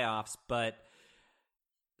in the playoffs, but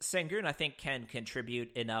Sengun, I think, can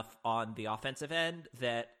contribute enough on the offensive end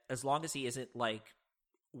that as long as he isn't like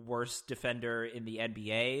worst defender in the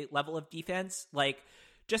NBA level of defense, like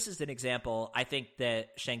just as an example, I think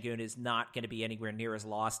that Sengun is not going to be anywhere near as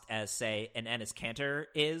lost as, say, an Enes Kanter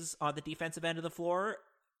is on the defensive end of the floor.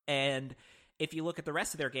 And if you look at the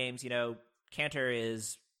rest of their games, you know, Kanter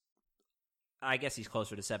is, I guess he's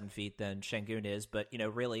closer to 7 feet than Sengun is, but, you know,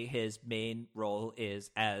 really his main role is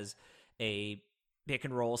as a pick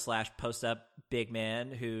and roll / post up big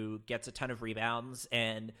man who gets a ton of rebounds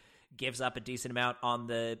and gives up a decent amount on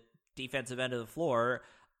the defensive end of the floor.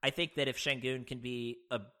 I think that if Sengun can be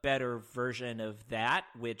a better version of that,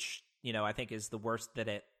 which, you know, I think is the worst that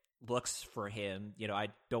it looks for him, you know, I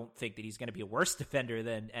don't think that he's going to be a worse defender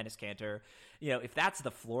than Enes Kanter. You know, if that's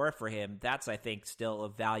the floor for him, that's, I think, still a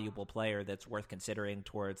valuable player that's worth considering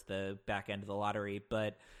towards the back end of the lottery.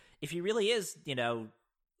 But if he really is, you know,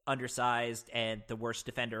 undersized and the worst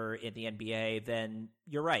defender in the NBA, then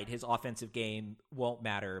you're right, his offensive game won't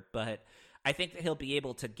matter. But I think that he'll be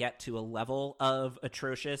able to get to a level of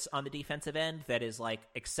atrocious on the defensive end that is like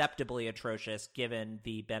acceptably atrocious given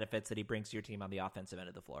the benefits that he brings to your team on the offensive end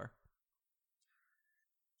of the floor.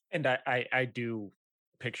 And I do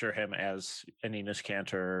picture him as an Enes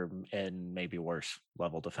Kanter and maybe worse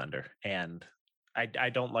level defender. And I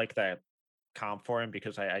don't like that comp for him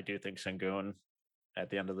because I do think Sengun at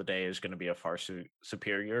the end of the day is going to be a far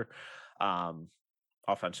superior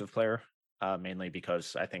offensive player, mainly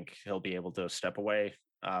because I think he'll be able to step away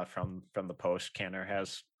from the post. Kanter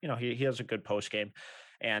has, you know, he has a good post game,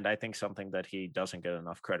 and I think something that he doesn't get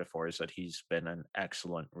enough credit for is that he's been an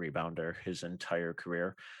excellent rebounder his entire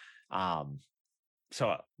career.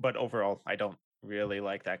 So, but overall, I don't really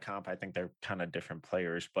like that comp. I think they're kind of different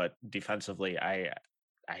players, but defensively, I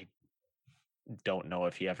don't know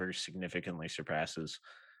if he ever significantly surpasses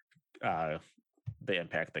the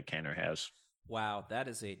impact that Kanter has. Wow, that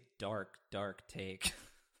is a dark, dark take.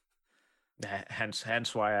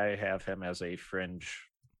 Hence why I have him as a fringe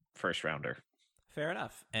first rounder. Fair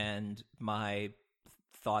enough. And my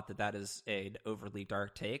thought that that is an overly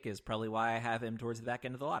dark take is probably why I have him towards the back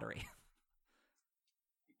end of the lottery.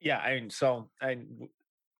 Yeah, I mean, so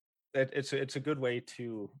it's a good way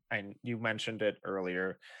to. And you mentioned it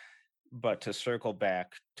earlier, but to circle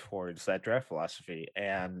back towards that draft philosophy,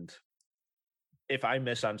 and if I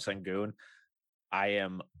miss on Sengun, I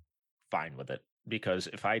am fine with it because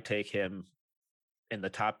if I take him in the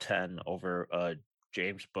top 10 over a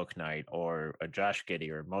James Booknight or a Josh Giddey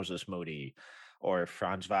or Moses Moody or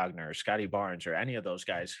Franz Wagner, Scotty Barnes, or any of those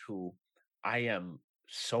guys who I am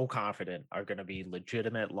so confident are going to be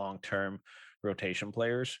legitimate long term rotation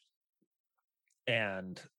players.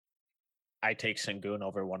 And I take Sengun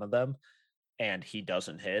over one of them and he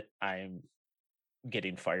doesn't hit, I'm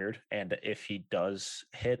getting fired. And if he does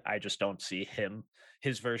hit, I just don't see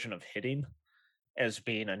his version of hitting as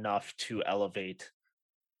being enough to elevate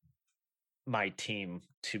my team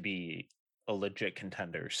to be a legit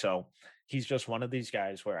contender. So he's just one of these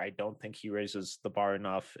guys where I don't think he raises the bar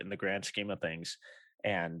enough in the grand scheme of things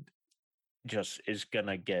and just is going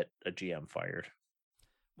to get a GM fired.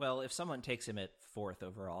 Well, if someone takes him at fourth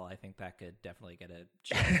overall, I think that could definitely get a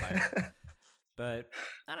GM fired. But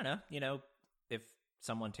I don't know, if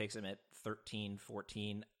someone takes him at 13,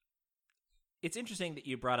 14, it's interesting that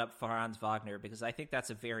you brought up Franz Wagner because I think that's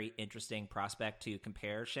a very interesting prospect to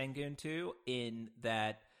compare Sengun to, in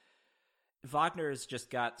that Wagner's just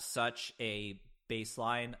got such a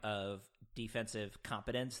baseline of defensive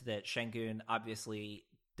competence that Sengun obviously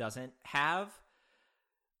doesn't have.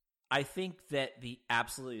 I think that the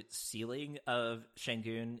absolute ceiling of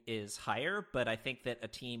Sengun is higher, but I think that a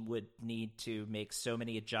team would need to make so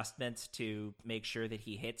many adjustments to make sure that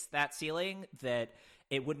he hits that ceiling that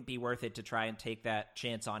it wouldn't be worth it to try and take that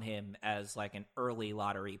chance on him as like an early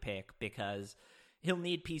lottery pick, because he'll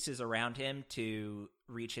need pieces around him to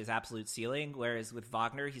reach his absolute ceiling. Whereas with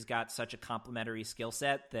Wagner, he's got such a complementary skill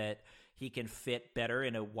set that he can fit better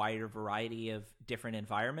in a wider variety of different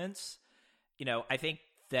environments. I think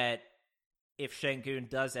that if Sengun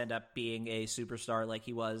does end up being a superstar like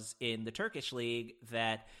he was in the Turkish league,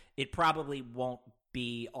 that it probably won't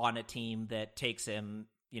be on a team that takes him,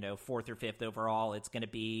 fourth or fifth overall. It's going to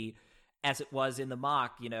be, as it was in the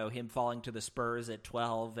mock, him falling to the Spurs at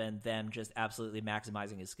 12 and them just absolutely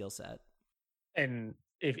maximizing his skill set. And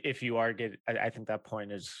if you are I think that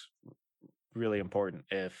point is really important.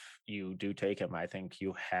 If you do take him, I think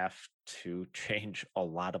you have to change a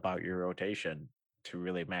lot about your rotation to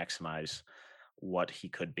really maximize what he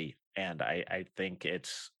could be. And I think it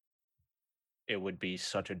would be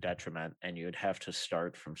such a detriment, and you'd have to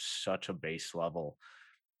start from such a base level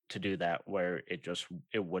to do that, where it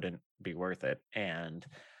wouldn't be worth it. And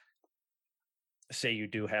say you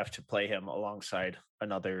do have to play him alongside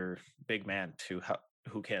another big man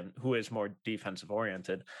who is more defensive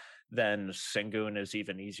oriented, then Sengun is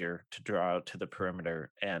even easier to draw out to the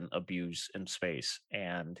perimeter and abuse in space.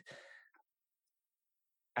 And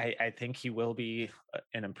I think he will be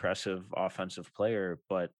an impressive offensive player,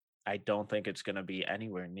 but I don't think it's going to be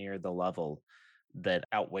anywhere near the level that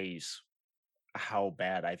outweighs how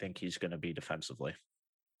bad I think he's going to be defensively.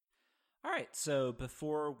 All right, so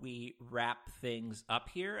before we wrap things up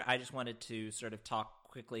here, I just wanted to sort of talk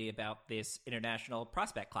quickly about this international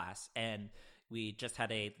prospect class. And we just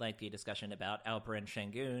had a lengthy discussion about Alperen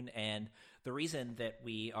Sengun, and the reason that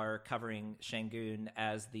we are covering Sengun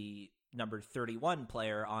as the number 31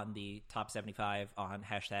 player on the top 75 on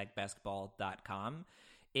hashtag basketball.com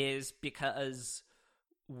is because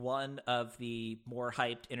one of the more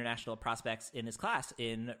hyped international prospects in his class,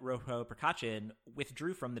 in Rojo Prkacin,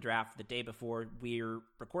 withdrew from the draft the day before we're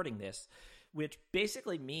recording this, which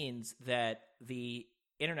basically means that the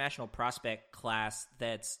international prospect class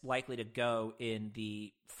that's likely to go in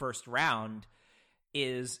the first round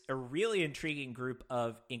is a really intriguing group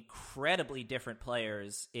of incredibly different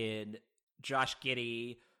players in Josh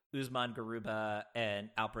Giddey, Usman Garuba, and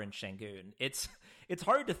Alperen Sengun. It's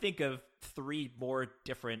hard to think of three more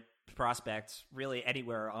different prospects really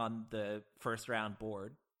anywhere on the first round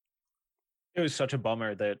board. It was such a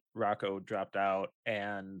bummer that Rocco dropped out,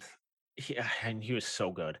 and he was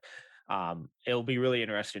so good. It'll be really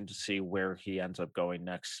interesting to see where he ends up going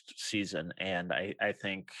next season, and I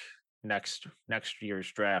think next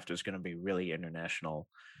year's draft is going to be really international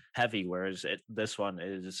heavy, whereas this one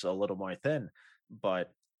is a little more thin.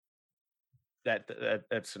 But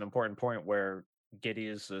that's an important point where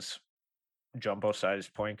Giddey is this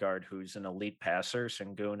jumbo-sized point guard who's an elite passer.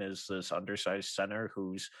 Sengun is this undersized center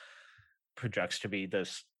who's projects to be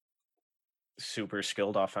this super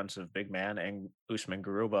skilled offensive big man, and Usman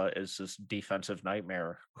Garuba is this defensive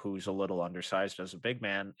nightmare who's a little undersized as a big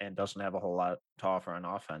man and doesn't have a whole lot to offer on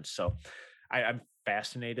offense. So I'm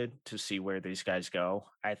fascinated to see where these guys go.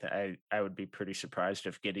 I would be pretty surprised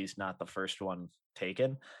if Giddy's not the first one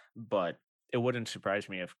taken, but it wouldn't surprise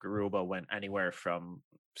me if Garuba went anywhere from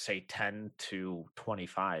say 10 to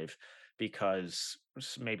 25, because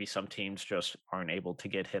maybe some teams just aren't able to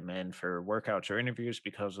get him in for workouts or interviews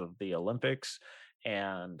because of the Olympics,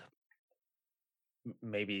 and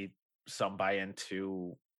maybe some buy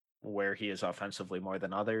into where he is offensively more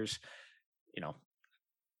than others. You know,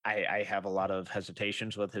 I have a lot of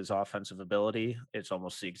hesitations with his offensive ability. It's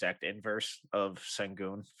almost the exact inverse of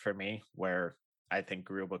Sengun for me, where I think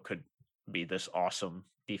Garuba could be this awesome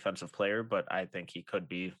defensive player, but I think he could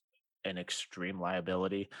be an extreme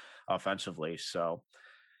liability offensively. So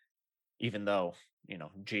even though,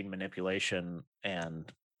 gene manipulation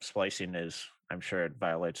and splicing is, I'm sure it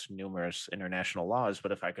violates numerous international laws,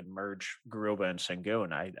 but if I could merge Garuba and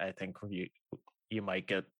Sengun, I think you might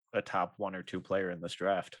get a top one or two player in this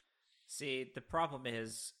draft. See, the problem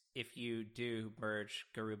is if you do merge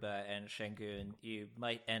Garuba and Shengun, you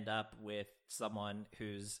might end up with someone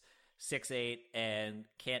who's 6'8" and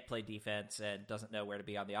can't play defense and doesn't know where to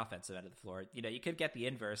be on the offensive end of the floor. You could get the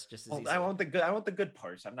inverse just as Well, easily. I want the good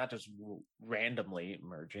parts. I'm not just randomly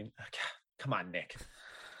merging. Come on, Nick.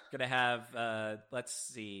 Gonna have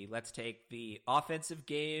let's take the offensive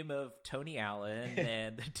game of Tony Allen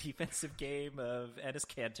and the defensive game of Ennis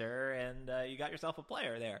Cantor, and you got yourself a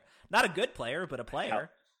player there. Not a good player, but a player.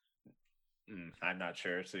 I'm not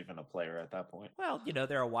sure it's even a player at that point. Well,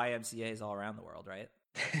 there are YMCA's all around the world, right?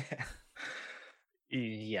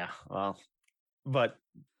 Yeah, well, but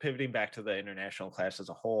pivoting back to the international class as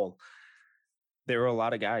a whole, there were a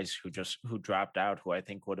lot of guys who dropped out who I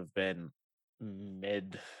think would have been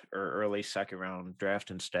mid or early second round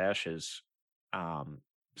draft and stashes.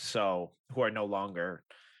 So who are no longer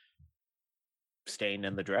staying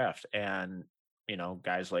in the draft. And,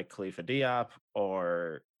 guys like Khalifa Diop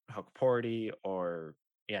or Hook Porty or,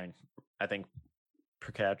 yeah, I think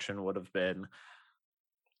Prokachin would have been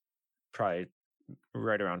probably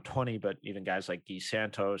right around 20, but even guys like Guy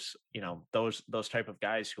Santos, those type of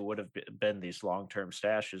guys who would have been these long-term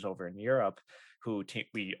stashes over in Europe, who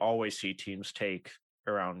we always see teams take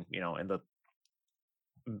around, in the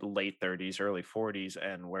late 30s, early 40s,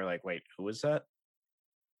 and we're like, wait, who is that?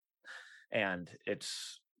 And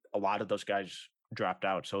it's a lot of those guys dropped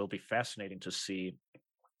out. So it'll be fascinating to see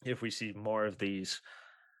if we see more of these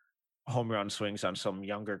home run swings on some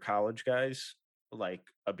younger college guys like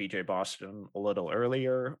a BJ Boston a little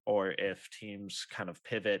earlier, or if teams kind of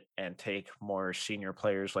pivot and take more senior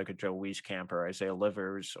players like a Joe Wieskamp or Isaiah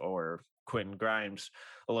Livers or Quentin Grimes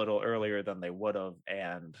a little earlier than they would have,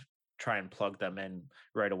 and try and plug them in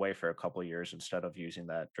right away for a couple of years instead of using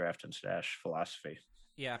that draft and stash philosophy.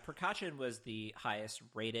 Yeah, Prokachin was the highest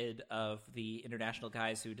rated of the international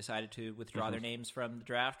guys who decided to withdraw their names from the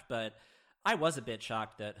draft, but I was a bit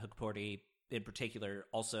shocked that Hook Porty in particular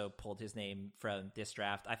also pulled his name from this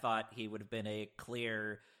draft. I thought he would have been a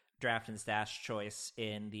clear draft and stash choice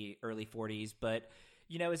in the early 40s, but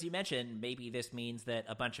as you mentioned, maybe this means that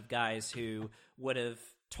a bunch of guys who would have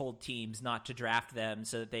told teams not to draft them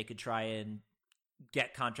so that they could try and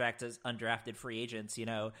get contracts as undrafted free agents,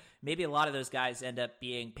 maybe a lot of those guys end up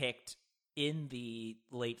being picked in the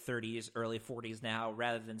late 30s, early 40s now,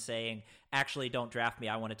 rather than saying, actually, don't draft me.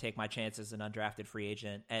 I want to take my chances as an undrafted free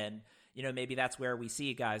agent. And, maybe that's where we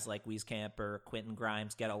see guys like Wieskamp or Quentin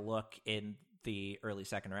Grimes get a look in the early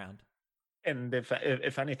second round. And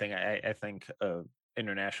if anything, I think an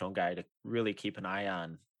international guy to really keep an eye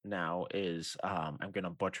on now is, I'm going to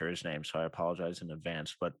butcher his name, so I apologize in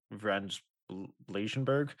advance, but Vrens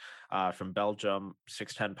Bleichenberg from Belgium,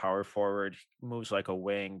 6'10" power forward, moves like a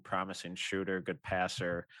wing, promising shooter, good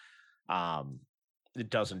passer. It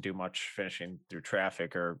doesn't do much finishing through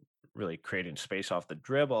traffic or really creating space off the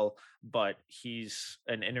dribble, but he's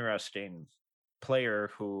an interesting player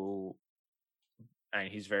who, and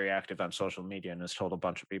he's very active on social media and has told a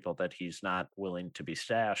bunch of people that he's not willing to be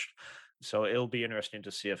stashed. So it'll be interesting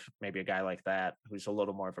to see if maybe a guy like that, who's a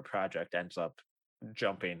little more of a project, ends up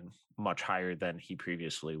jumping much higher than he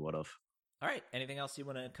previously would have. All right. Anything else you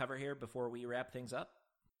want to cover here before we wrap things up?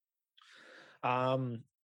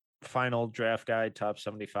 Final draft guide, top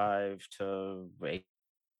 75 to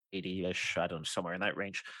 80-ish, I don't know, somewhere in that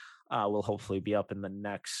range. Will hopefully be up in the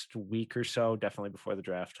next week or so, definitely before the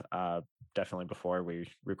draft, definitely before we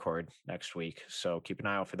record next week. So keep an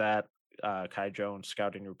eye out for that. Kai Jones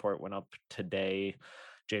scouting report went up today.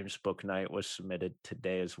 James Bouknight was submitted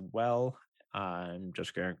today as well. I'm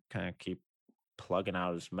just going to kind of keep plugging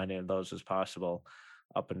out as many of those as possible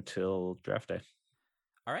up until draft day.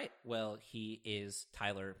 All right. Well, he is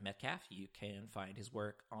Tyler Metcalf. You can find his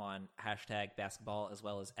work on #basketball as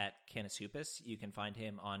well as at Canis Hoopus. You can find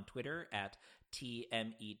him on Twitter at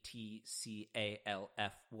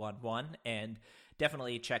TMETCALF11. And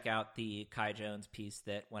definitely check out the Kai Jones piece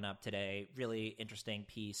that went up today. Really interesting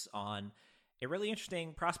piece on a really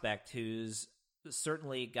interesting prospect who's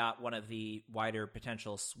certainly got one of the wider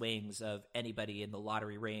potential swings of anybody in the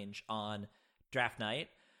lottery range on draft night.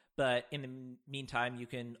 But in the meantime, you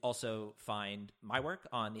can also find my work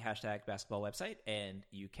on the #basketball website, and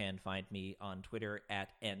you can find me on Twitter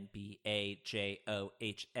at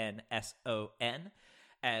NBAJOHNSON.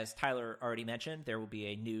 As Tyler already mentioned, there will be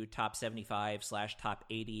a new top 75/top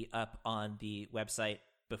 80 up on the website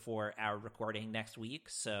before our recording next week.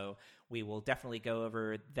 So we will definitely go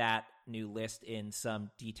over that new list in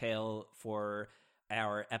some detail for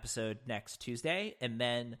our episode next Tuesday. And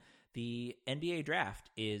then the NBA draft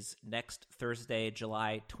is next Thursday,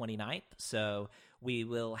 July 29th. So we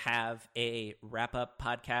will have a wrap-up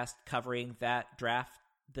podcast covering that draft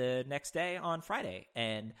the next day on Friday.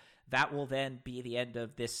 And that will then be the end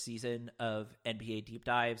of this season of NBA Deep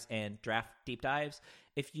Dives and Draft Deep Dives.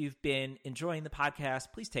 If you've been enjoying the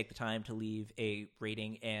podcast, please take the time to leave a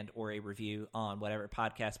rating and or a review on whatever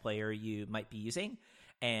podcast player you might be using.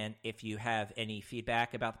 And if you have any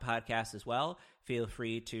feedback about the podcast as well, feel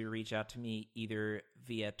free to reach out to me either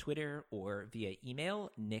via Twitter or via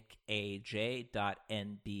email,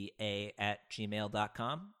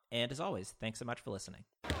 nickaj.nba@gmail.com. And as always, thanks so much for listening.